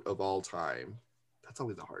quote of all time? That's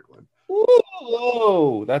always a hard one.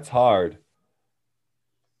 Whoa, that's hard.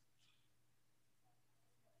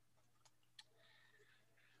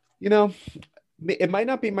 You know, it might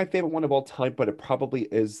not be my favorite one of all time, but it probably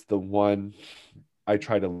is the one I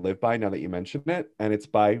try to live by now that you mention it. And it's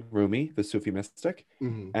by Rumi, the Sufi mystic.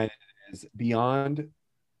 Mm-hmm. And it is beyond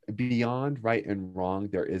right and wrong,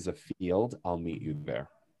 there is a field. I'll meet you there.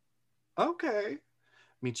 Okay.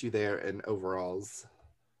 Meet you there in overalls.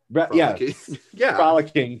 Yeah. Yeah.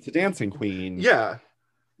 Frolicking to Dancing Queen. Yeah.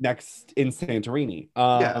 Next in Santorini.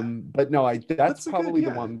 Yeah. But no, that's probably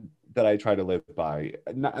the one that I try to live by.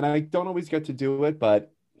 And I don't always get to do it, but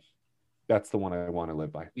that's the one I want to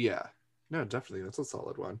live by. Yeah. No, definitely. That's a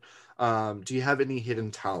solid one. Do you have any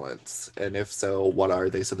hidden talents? And if so, what are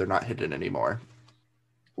they so they're not hidden anymore?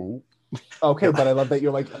 Ooh. Okay, but I love that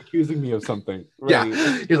you're like accusing me of something. Right?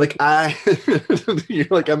 Yeah. You're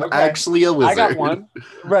like, I'm actually a wizard. I got one.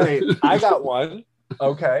 Right. I got one.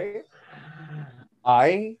 Okay.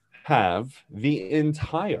 I have the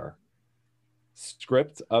entire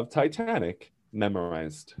script of Titanic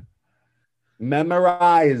memorized.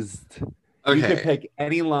 Okay. You can pick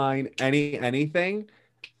any line, anything.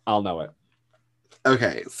 I'll know it.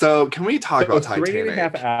 Okay, so can we talk about Titanic?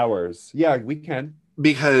 3.5 hours. Yeah, we can.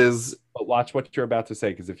 Because... But watch what you're about to say,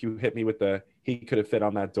 because if you hit me with he could have fit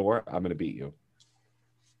on that door, I'm going to beat you.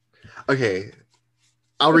 Okay.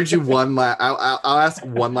 I'll read you one last... I'll ask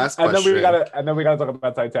one last question. And then we gotta talk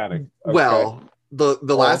about Titanic. Okay. Well, the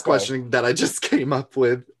last question that I just came up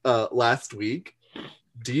with last week.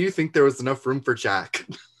 Do you think there was enough room for Jack?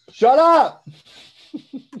 Shut up!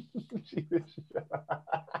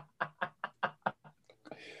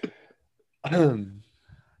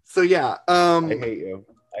 So yeah, I hate you.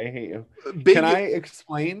 Can I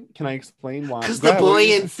explain why? Because the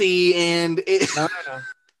buoyancy and it... No.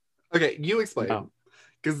 Okay, you explain.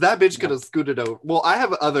 Because that bitch could have scooted over. Well, I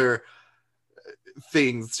have other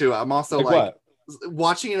things too. I'm also like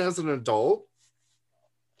watching it as an adult.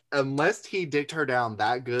 Unless he dicked her down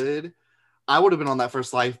that good, I would have been on that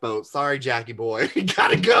first lifeboat. Sorry, Jackie boy,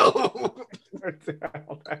 gotta go.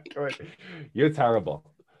 You're terrible.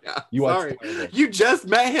 Yeah, sorry. You just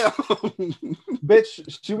met him.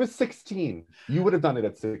 Bitch, she was 16. You would have done it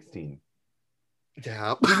at 16.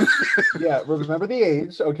 Yeah. Yeah, remember the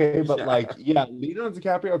age, okay? But Leonardo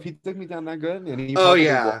DiCaprio, if he took me down that good, and he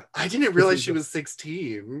I didn't realize she was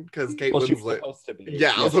 16 because Kate Winslet. She was supposed to be.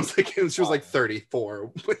 Yeah, I was like, she was like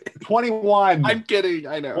 34. 21. I'm kidding.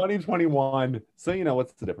 I know. 2021. So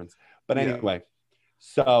what's the difference? But anyway,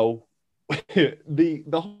 so the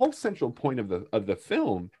whole central point of the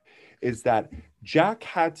film is that Jack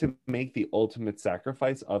had to make the ultimate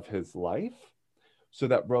sacrifice of his life so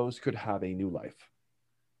that Rose could have a new life.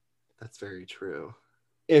 That's very true.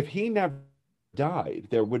 If he never died,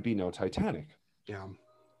 there would be no Titanic. Yeah.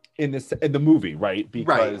 In the movie, right?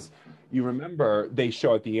 Because you remember they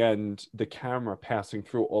show at the end the camera passing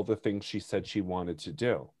through all the things she said she wanted to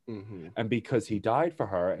do. Mm-hmm. And because he died for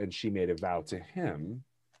her and she made a vow to him,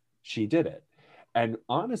 she did it. And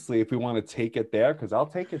honestly, if we want to take it there, because I'll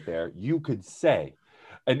take it there, you could say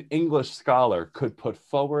an English scholar could put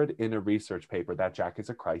forward in a research paper that Jack is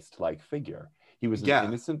a Christ-like figure. He was an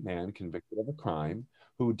innocent man convicted of a crime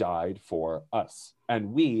who died for us.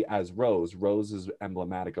 And we, as Rose is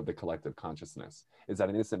emblematic of the collective consciousness, is that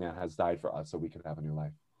an innocent man has died for us so we could have a new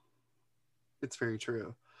life. It's very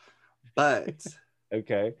true. But...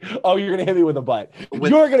 Okay. Oh, you're going to hit me with a butt. You're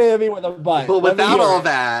going to hit me with a butt. But without all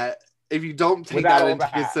that... If you don't take that into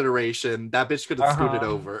consideration, that bitch could have scooted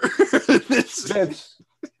over.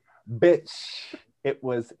 Bitch. It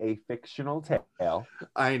was a fictional tale.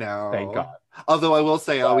 I know. Thank God. Although I will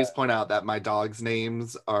say, I always point out that my dogs'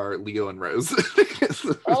 names are Leo and Rose.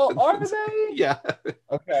 Oh, are they? Yeah.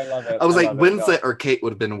 Okay, I love it. I was like, No. Winslet or Kate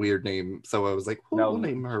would have been a weird name. So I was like, we'll No,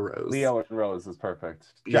 name her Rose. Leo and Rose is perfect.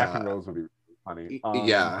 Jack Yeah. and Rose would be funny.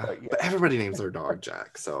 Yeah. But But everybody names their dog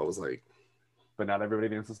Jack. So I was like, but not everybody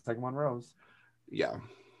names the second one Rose. yeah.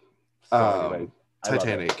 So anyway,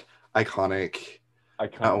 Titanic, iconic.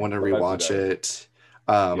 I want to Let's rewatch do that. it.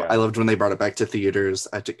 I loved when they brought it back to theaters.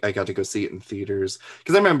 I got to go see it in theaters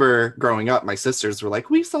because I remember growing up, my sisters were like,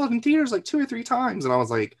 "We saw it in theaters like 2 or 3 times," and I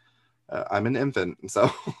was like, "I'm an infant," and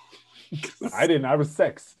so I didn't. I was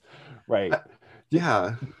 6. Right.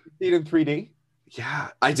 Yeah. See it in 3D? Yeah,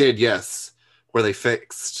 I did. Yes, where they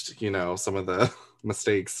fixed, some of the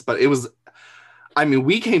mistakes, but it was. I mean,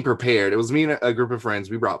 we came prepared. It was me and a group of friends.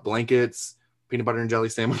 We brought blankets, peanut butter and jelly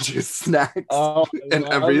sandwiches, snacks, and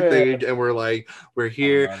everything. And we're like, we're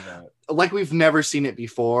here. Like we've never seen it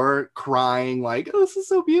before, crying like, oh, this is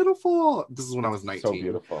so beautiful. This is when I was 19. So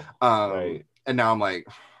beautiful. Right. And now I'm like,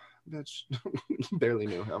 bitch, barely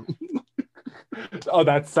knew him. Oh,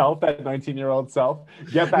 that 19-year-old self.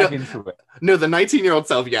 Get back into it. No, the 19-year-old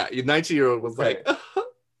self, yeah. The 19-year-old was like,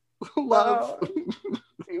 love.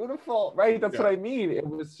 Beautiful, right? That's what I mean. It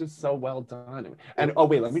was just so well done. And oh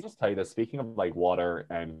wait, let me just tell you this. Speaking of like water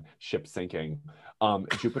and ship sinking,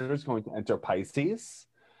 Jupiter is going to enter Pisces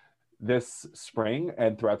this spring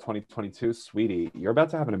and throughout 2022. Sweetie, you're about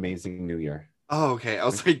to have an amazing new year. Oh, okay. I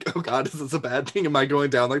was like, oh God, is this a bad thing? Am I going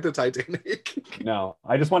down like the Titanic? No,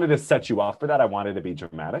 I just wanted to set you off for that. I wanted to be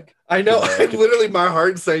dramatic. I know. Literally, my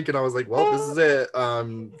heart sank and I was like, well, this is it.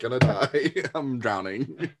 I'm gonna die. I'm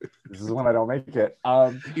drowning. This is when I don't make it.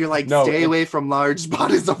 You're like, stay away from large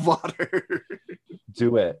bodies of water.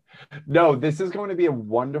 Do it. No, this is going to be a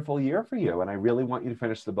wonderful year for you. And I really want you to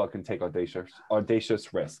finish the book and take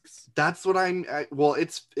audacious risks. That's what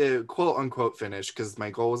it's quote unquote finished because my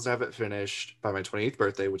goal was to have it finished by my 28th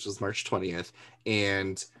birthday, which is March 20th.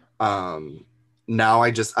 And now I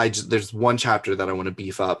just there's one chapter that I want to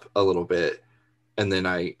beef up a little bit. And then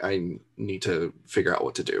I need to figure out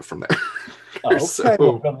what to do from there. Okay, so,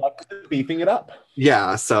 well, good luck beefing it up.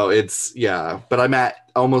 Yeah, so but I'm at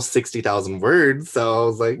almost 60,000 words, so I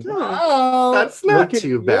was like, that's not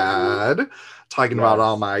too bad. Talking about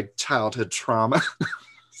all my childhood trauma.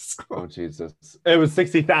 Oh, Jesus. It was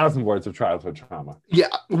 60,000 words of childhood trauma. Yeah,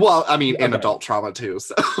 well, I mean, and adult trauma too,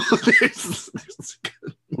 so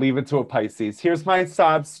Leave it to a Pisces. Here's my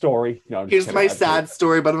sad story. No, here's my sad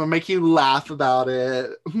story, but I'm gonna make you laugh about it.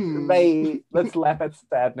 Right. Let's laugh at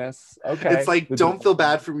sadness. Okay. It's like, don't feel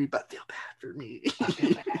bad for me, but feel bad for me.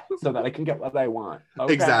 So that I can get what I want.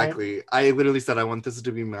 Okay? Exactly. I literally said I want this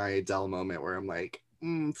to be my Adele moment where I'm like,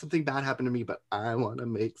 something bad happened to me, but I want to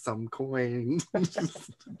make some coins.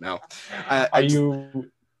 No. Are you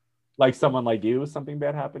like someone like you? Something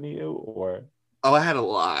bad happened to you? Or? Oh, I had a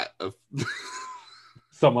lot of...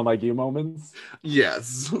 Someone like you moments?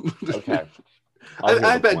 Yes. Okay.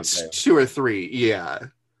 I bet 2 or 3. Yeah.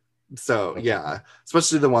 So, yeah.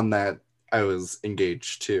 Especially the one that I was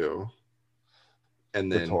engaged to.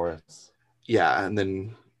 And then... The Taurus. Yeah, and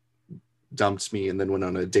then dumped me and then went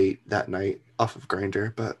on a date that night off of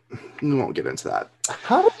Grindr, but we won't get into that.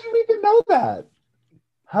 How did you even know that?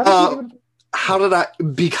 How did I?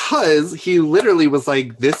 Because he literally was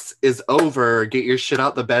like, this is over. Get your shit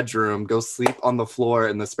out the bedroom. Go sleep on the floor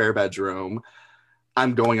in the spare bedroom.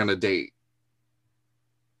 I'm going on a date.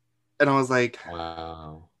 And I was like,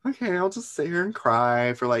 wow. Okay, I'll just sit here and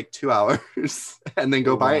cry for like 2 hours and then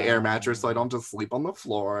go buy an air mattress so I don't just sleep on the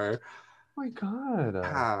floor. Oh my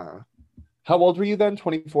God. How old were you then?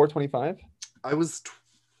 24, 25? I was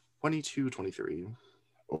 22, 23.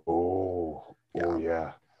 Oh,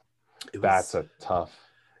 yeah. That's a tough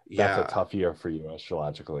year for you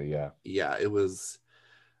astrologically. Yeah, it was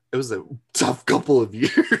a tough couple of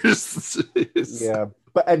years. Yeah,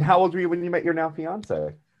 and how old were you when you met your now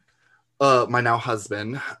fiance? My now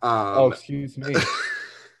husband. Excuse me.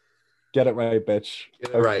 Get it right, bitch.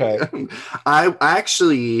 Okay. Right. I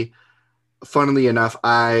actually, funnily enough,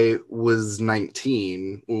 I was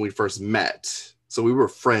 19 when we first met, so we were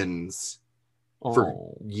friends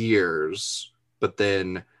for years, but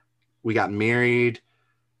then we got married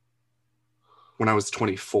when I was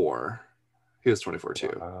 24. He was 24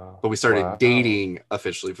 too. Wow. But we started dating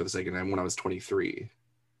officially for the second time when I was 23.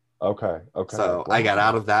 Okay. So I got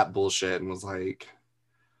out of that bullshit and was like,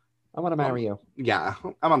 I want to marry you. Yeah,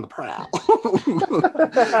 I'm on the prowl.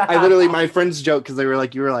 I literally, my friends joke because they were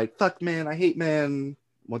like, you were like, fuck man, I hate men.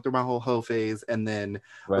 Went through my whole hoe phase and then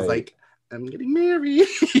was like, I'm getting married.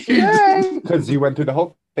 Because you went through the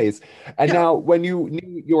whole face. And Yeah. now, when you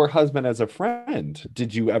knew your husband as a friend,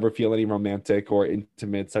 did you ever feel any romantic or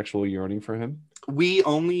intimate sexual yearning for him? We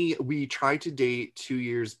tried to date 2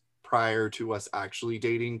 years prior to us actually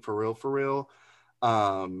dating for real.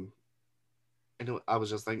 And I was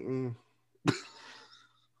just like,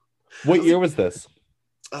 What year was this?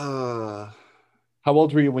 How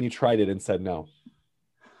old were you when you tried it and said no?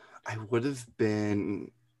 I would have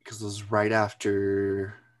been, because it was right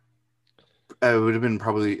after, I would have been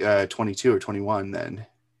probably 22 or 21 then.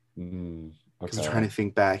 Because I'm trying to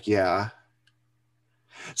think back. Yeah.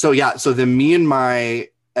 So then me and my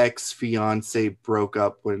ex-fiance broke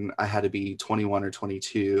up when I had to be 21 or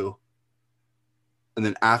 22. And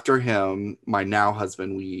then after him, my now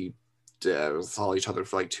husband, we saw each other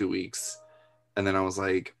for like 2 weeks. And then I was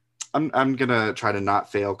like, I'm gonna try to not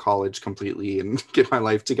fail college completely and get my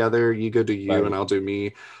life together. You go do you, right, and I'll do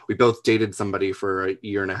me. We both dated somebody for a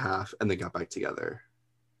year and a half and then got back together.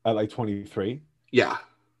 At like 23? Yeah.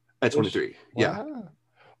 At 23. Yeah.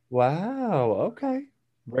 Wow. Okay.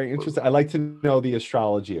 Very interesting. I like to know the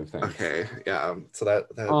astrology of things. Okay. Yeah. So that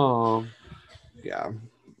yeah.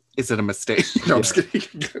 Is it a mistake? No, I'm just kidding.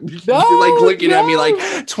 No, you're like looking at me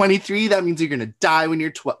like 23, that means you're gonna die when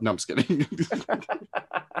you're 12. No, I'm just kidding.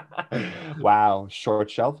 Wow, short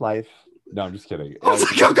shelf life. No, I'm just kidding.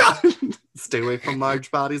 Oh God. Stay away from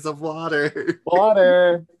large bodies of water.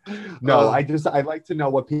 No, I like to know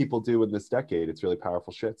what people do in this decade. It's really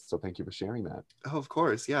powerful shit. So thank you for sharing that. Oh, of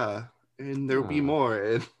course, yeah. And there'll be more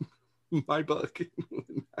in my book.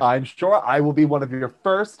 I'm sure I will be one of your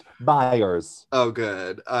first buyers. Oh,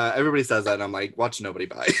 good. Everybody says that, and I'm like, watch nobody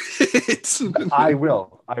buy it. I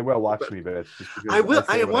will watch me, bitch. I will.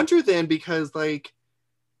 I wonder then, because like,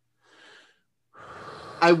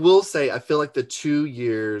 I will say, I feel like the 2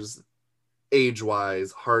 years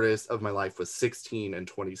age-wise hardest of my life was 16 and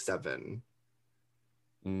 27.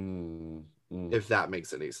 If that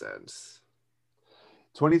makes any sense.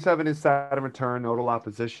 27 is Saturn return, nodal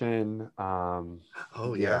opposition.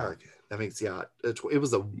 Oh yeah, that makes it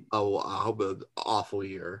was a awful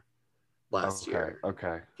year last year.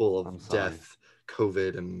 Okay, full of death,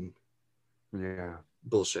 COVID, and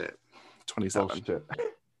bullshit. 27. Bullshit.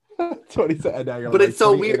 27. Now you're but like, it's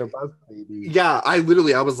so weird. Yeah, I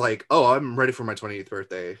was like, oh, I'm ready for my 28th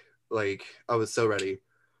birthday. Like, I was so ready.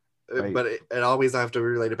 Right. But it always, I have to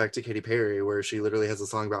relate it back to Katy Perry, where she literally has a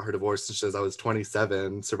song about her divorce and she says, I was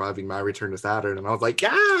 27 surviving my return to Saturn, and I was like,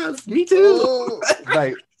 yes, me too.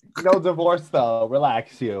 Right. No divorce though,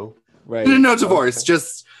 relax you. Right. No divorce,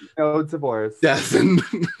 just no divorce. Death and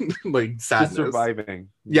like sadness. Just surviving.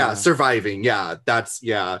 Surviving. Yeah, that's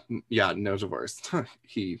no divorce.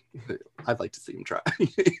 I'd like to see him try.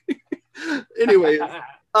 Anyways,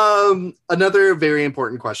 another very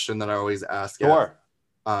important question that I always ask. Sure.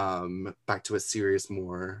 Back to a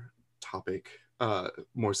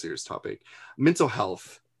more serious topic. Mental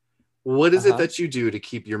health. What is it that you do to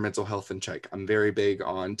keep your mental health in check? I'm very big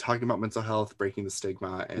on talking about mental health, breaking the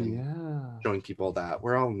stigma, and showing people that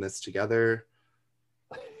we're all in this together.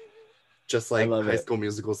 Just like High School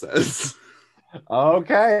Musical says.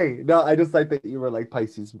 Okay. No, I just like that you were like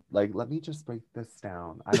Pisces. Like, let me just break this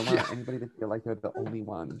down. I don't want anybody to feel like they're the only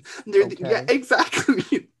ones. Yeah,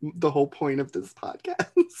 exactly. The whole point of this podcast.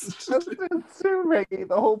 The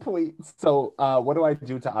whole point. So, what do I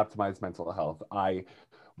do to optimize mental health? I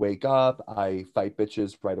wake up, I fight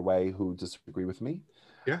bitches right away who disagree with me.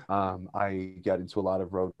 Yeah. I get into a lot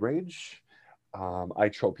of road rage. I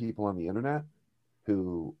troll people on the internet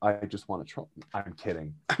who I just want to troll. I'm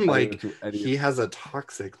kidding. I'm like, he has a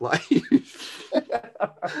toxic life.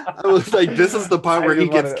 I was like, this is the part where he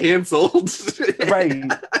gets canceled. Right.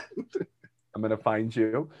 I'm gonna find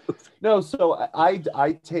you. No, so I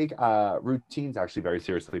take routines actually very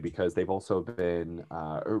seriously, because they've also been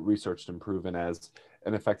researched and proven as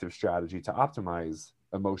an effective strategy to optimize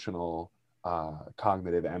emotional,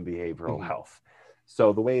 cognitive, and behavioral health.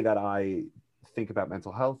 So the way that I think about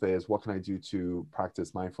mental health is, what can I do to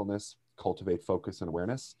practice mindfulness, cultivate focus and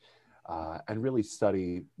awareness, and really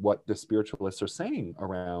study what the spiritualists are saying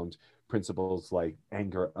around principles like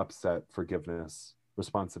anger, upset, forgiveness,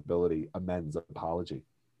 responsibility, amends, apology,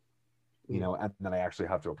 and then I actually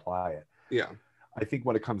have to apply it. Yeah. I think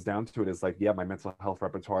what it comes down to it is like, my mental health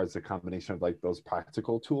repertoire is a combination of like those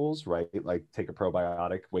practical tools, right? Like take a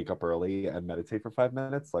probiotic, wake up early, and meditate for 5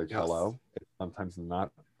 minutes. Like, hello. It's sometimes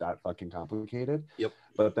not that fucking complicated. Yep.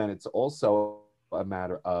 But then it's also a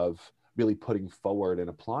matter of really putting forward and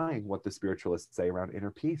applying what the spiritualists say around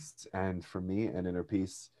inner peace. And for me, an inner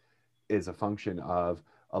peace is a function of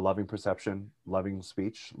a loving perception, loving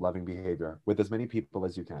speech, loving behavior with as many people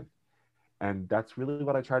as you can. And that's really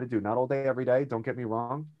what I try to do. Not all day, every day. Don't get me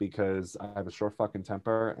wrong, because I have a short fucking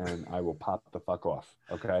temper and I will pop the fuck off.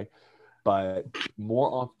 Okay. But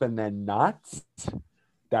more often than not,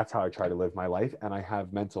 that's how I try to live my life. And I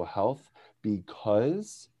have mental health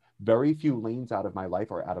because very few lanes out of my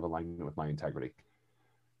life are out of alignment with my integrity.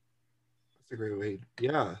 That's a great way.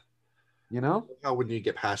 Yeah. You know? How when you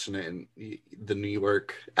get passionate and the New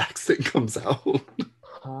York accent comes out.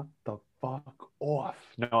 Cut the fuck off.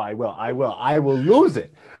 No, I will. I will lose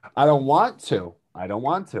it. I don't want to.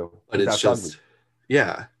 But it's just, ugly.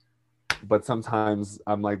 Yeah. But sometimes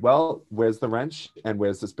I'm like, well, where's the wrench and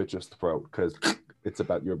where's this bitch's throat? Because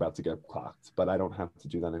you're about to get clocked. But I don't have to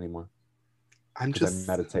do that anymore. I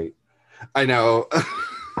meditate. I know.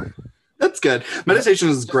 That's good. Meditation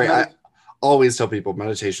is great. I always tell people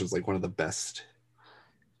meditation is like one of the best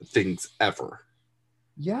things ever.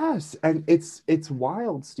 Yes, and it's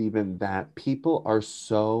wild, Stephen, that people are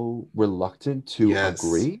so reluctant to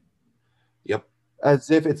agree. Yep.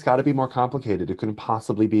 As if it's got to be more complicated. It couldn't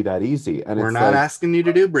possibly be that easy. And we're not asking you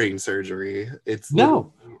to do brain surgery. It's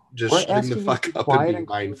just shutting the fuck up and be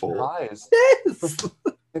mindful. Yes.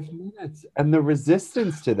 5 minutes. And the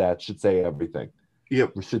resistance to that should say everything.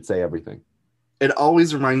 Yep. We should say everything. It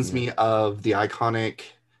always reminds me of the iconic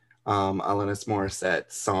Alanis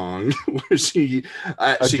Morissette song where she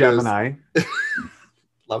Gemini. Goes,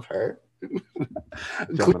 love her.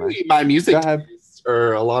 Clearly, my music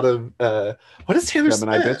or a lot of what is Taylor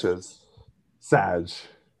Gemini Swift? Bitches. Sag.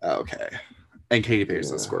 Okay. And Katy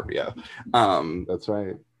Perry's a Scorpio. That's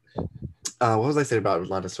right. What was I saying about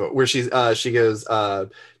Alanis? Where she goes,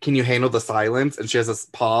 can you handle the silence? And she has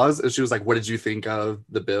a pause, and she was like, what did you think of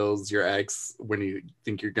the Bills, your ex, when you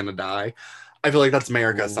think you're gonna die? I feel like that's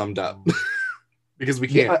America summed up. Because we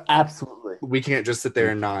can't absolutely. We can't just sit there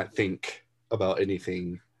and not think about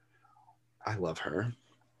anything. I love her.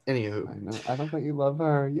 Anywho. I know. I love that you love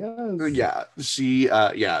her. Yes. Yeah. She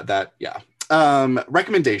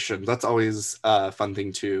recommendations. That's always a fun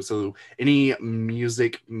thing too. So any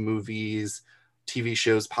music, movies, TV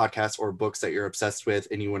shows, podcasts, or books that you're obsessed with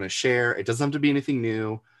and you want to share. It doesn't have to be anything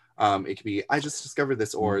new. It could be, I just discovered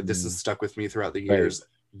this, or this has stuck with me throughout the years.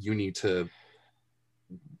 Right. You need to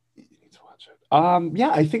watch it.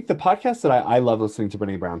 Yeah, I think the podcast that I love listening to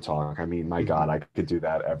Brene Brown talk. I mean, my God, I could do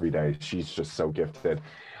that every day. She's just so gifted.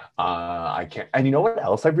 I can't. And you know what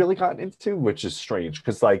else I've really gotten into, which is strange,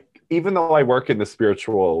 because like, even though I work in the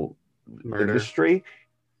spiritual industry,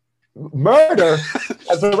 murder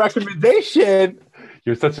as a recommendation.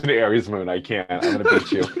 You're such an Aries moon. I can't. I'm gonna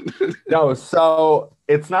beat you. No, so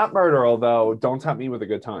it's not murder. Although, don't tempt me with a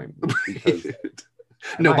good time.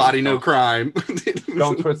 No body, no crime.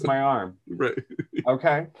 Don't twist my arm. Right.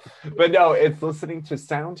 Okay. But no, it's listening to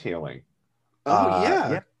sound healing. Oh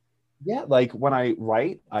yeah. Yeah, like when I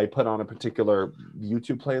write, I put on a particular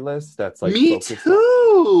YouTube playlist that's like me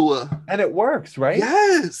too, and it works, right?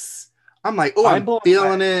 Yes, I'm like, oh, I'm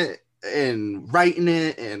feeling it and writing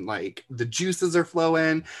it, and like the juices are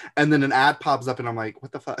flowing, and then an ad pops up, and I'm like,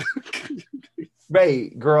 what the fuck?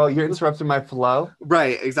 Wait, girl, you're interrupting my flow.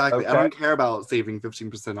 Right, exactly. Okay. I don't care about saving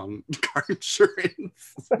 15% on car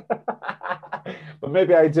insurance, but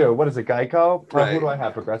maybe I do. What is it, Geico? Right. Who do I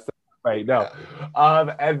have? Progressive. Right, no.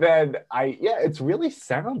 And then it's really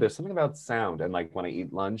sound. There's something about sound. And like when I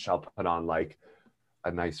eat lunch, I'll put on like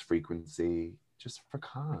a nice frequency just for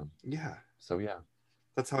calm. Yeah. So yeah.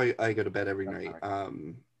 That's how I go to bed every night.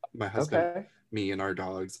 My husband, me and our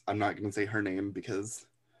dogs, I'm not gonna say her name because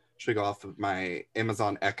she'll go off of my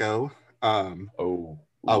Amazon Echo.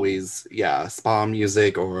 Always, spa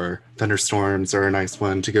music or thunderstorms are a nice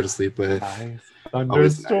one to go to sleep with. Nice.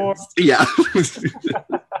 Thunderstorm. Nice. Yeah.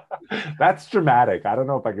 That's dramatic. I don't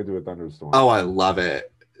know if I could do a thunderstorm. Oh, I love it.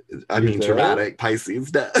 I mean, dramatic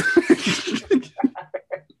Pisces death.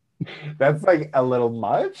 That's like a little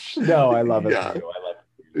much. No, I love it. Yeah.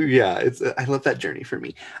 Yeah, I love that journey for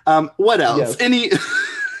me. What else? Yes.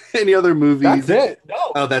 Any other movies? That's it.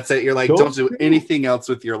 No. Oh, that's it. You're like, don't do anything else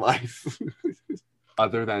with your life.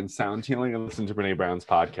 Other than sound healing and listen to Brene Brown's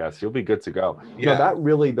podcast, you'll be good to go. Yeah.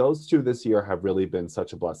 No, those two this year have really been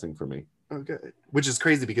such a blessing for me. Okay. Which is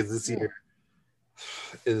crazy because this year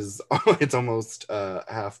it's almost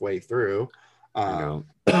halfway through. I know.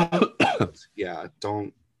 Yeah,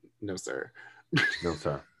 no sir. No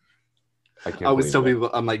sir. I can't. I always tell people,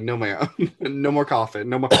 I'm like, no ma'am, no more coughing,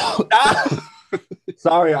 no more.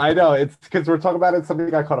 Sorry, I know it's because we're talking about it. Something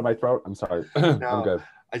got caught in my throat. I'm sorry. No, I'm good.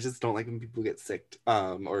 I just don't like when people get sick.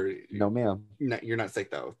 Or no, ma'am. You're not sick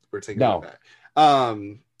though. We're taking no.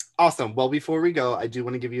 that. Awesome. Well, before we go, I do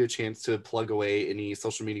want to give you a chance to plug away any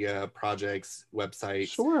social media projects, websites,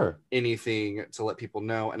 Sure. anything to let people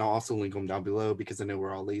know. And I'll also link them down below because I know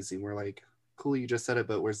we're all lazy and we're like, cool, you just said it,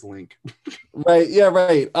 but where's the link? Right. Yeah.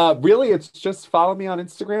 Right. Really, it's just follow me on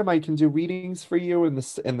Instagram. I can do readings for you in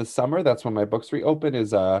the summer. That's when my books reopen.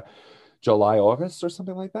 Is July, August, or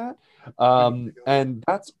something like that. And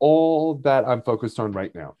that's all that I'm focused on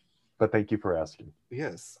right now. But thank you for asking.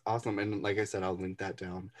 Yes, awesome. And like I said, I'll link that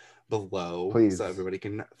down below Please. so everybody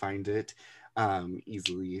can find it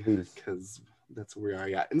easily Please. because that's where we are.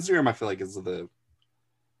 Yeah, Instagram, I feel like is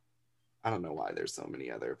I don't know why there's so many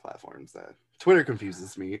other platforms that Twitter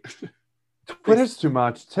confuses me. Twitter's too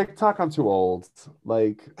much. TikTok, I'm too old.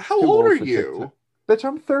 Like, How too old are for you? TikTok. Bitch,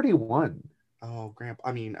 I'm 31. Oh, grandpa.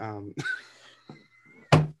 I mean,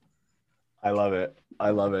 I love it. I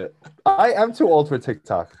love it. I am too old for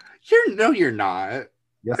TikTok. you're not.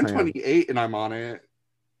 Yes, I'm I am. 28 and I'm on it.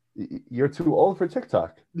 You're too old for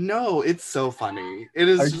TikTok. No, it's so funny. It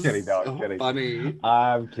is I'm just kidding. No, I'm so kidding. funny.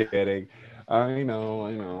 I'm kidding. I know.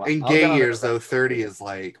 In I'll get gay on it years, though, eventually. 30 is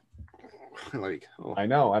like, oh, I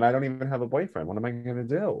know, and I don't even have a boyfriend. What am I gonna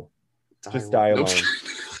do? Just alone. die Nope. alone.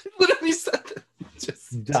 Literally said that.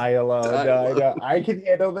 Just Die alone. die No, I alone. know. I can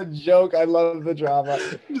handle the joke. I love the drama.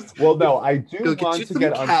 Well, no, I do Go want you to some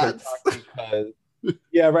get on cats. TikTok because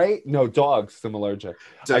yeah, right? No, dogs. I'm allergic.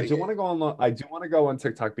 I Dang do it. want to go on. I do want to go on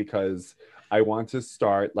TikTok because I want to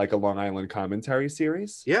start like a Long Island commentary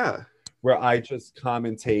series Yeah. where I just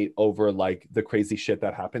commentate over like the crazy shit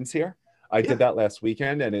that happens here. I Yeah. did that last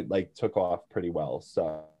weekend and it like took off pretty well.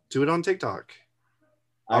 So Do it on TikTok.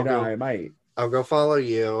 I know I might. I'll go follow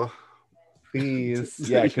you. Please.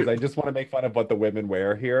 Yeah, because I just want to make fun of what the women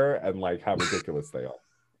wear here and like how ridiculous they are.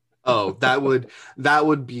 Oh, that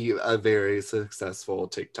would be a very successful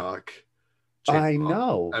TikTok channel. I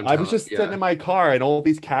know. I'm I was telling just sitting in my car and all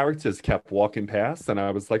these characters kept walking past and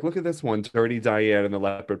I was like, look at this one, Dirty Diane in the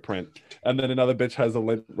leopard print. And then another bitch has a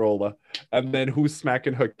lint roller. And then who's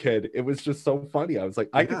smacking her kid? It was just so funny. I was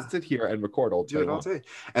like, I could sit here and record all do day it all long. day.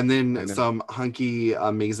 And then some hunky,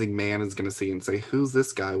 amazing man is gonna see and say, who's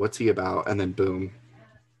this guy? What's he about? And then boom.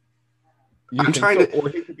 I'm trying to, or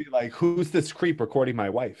he could be like, who's this creep recording my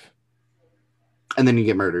wife? And then you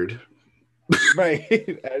get murdered. Right.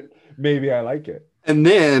 And maybe I like it. And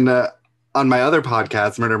then on my other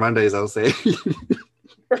podcast, Murder Mondays, I'll say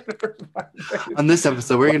on this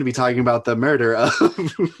episode, we're going to be talking about the murder of.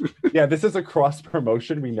 Yeah, this is a cross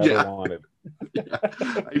promotion we never wanted. Yeah.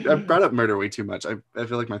 I brought up murder way too much. I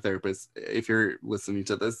feel like my therapist, if you're listening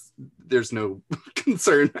to this, there's no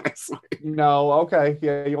concern, I swear. No, okay.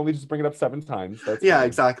 Yeah, you only just bring it up 7 times. That's fine.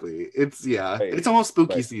 Exactly. It's almost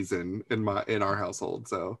spooky season in our household,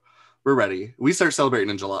 so we're ready. We start celebrating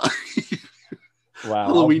in July. Wow.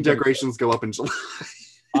 Halloween decorations go up in July.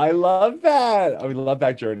 I love that. I love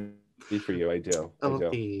that journey for you. I do.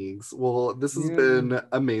 Thanks. Well, this has been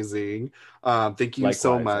amazing. Thank you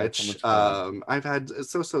so much. I've had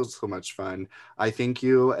so much fun. I thank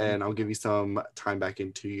you, and I'll give you some time back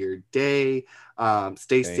into your day.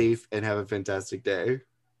 Stay safe and have a fantastic day.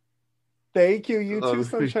 Thank you. You too,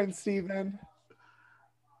 Sunshine Steven.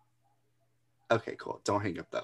 Okay, cool. Don't hang up though.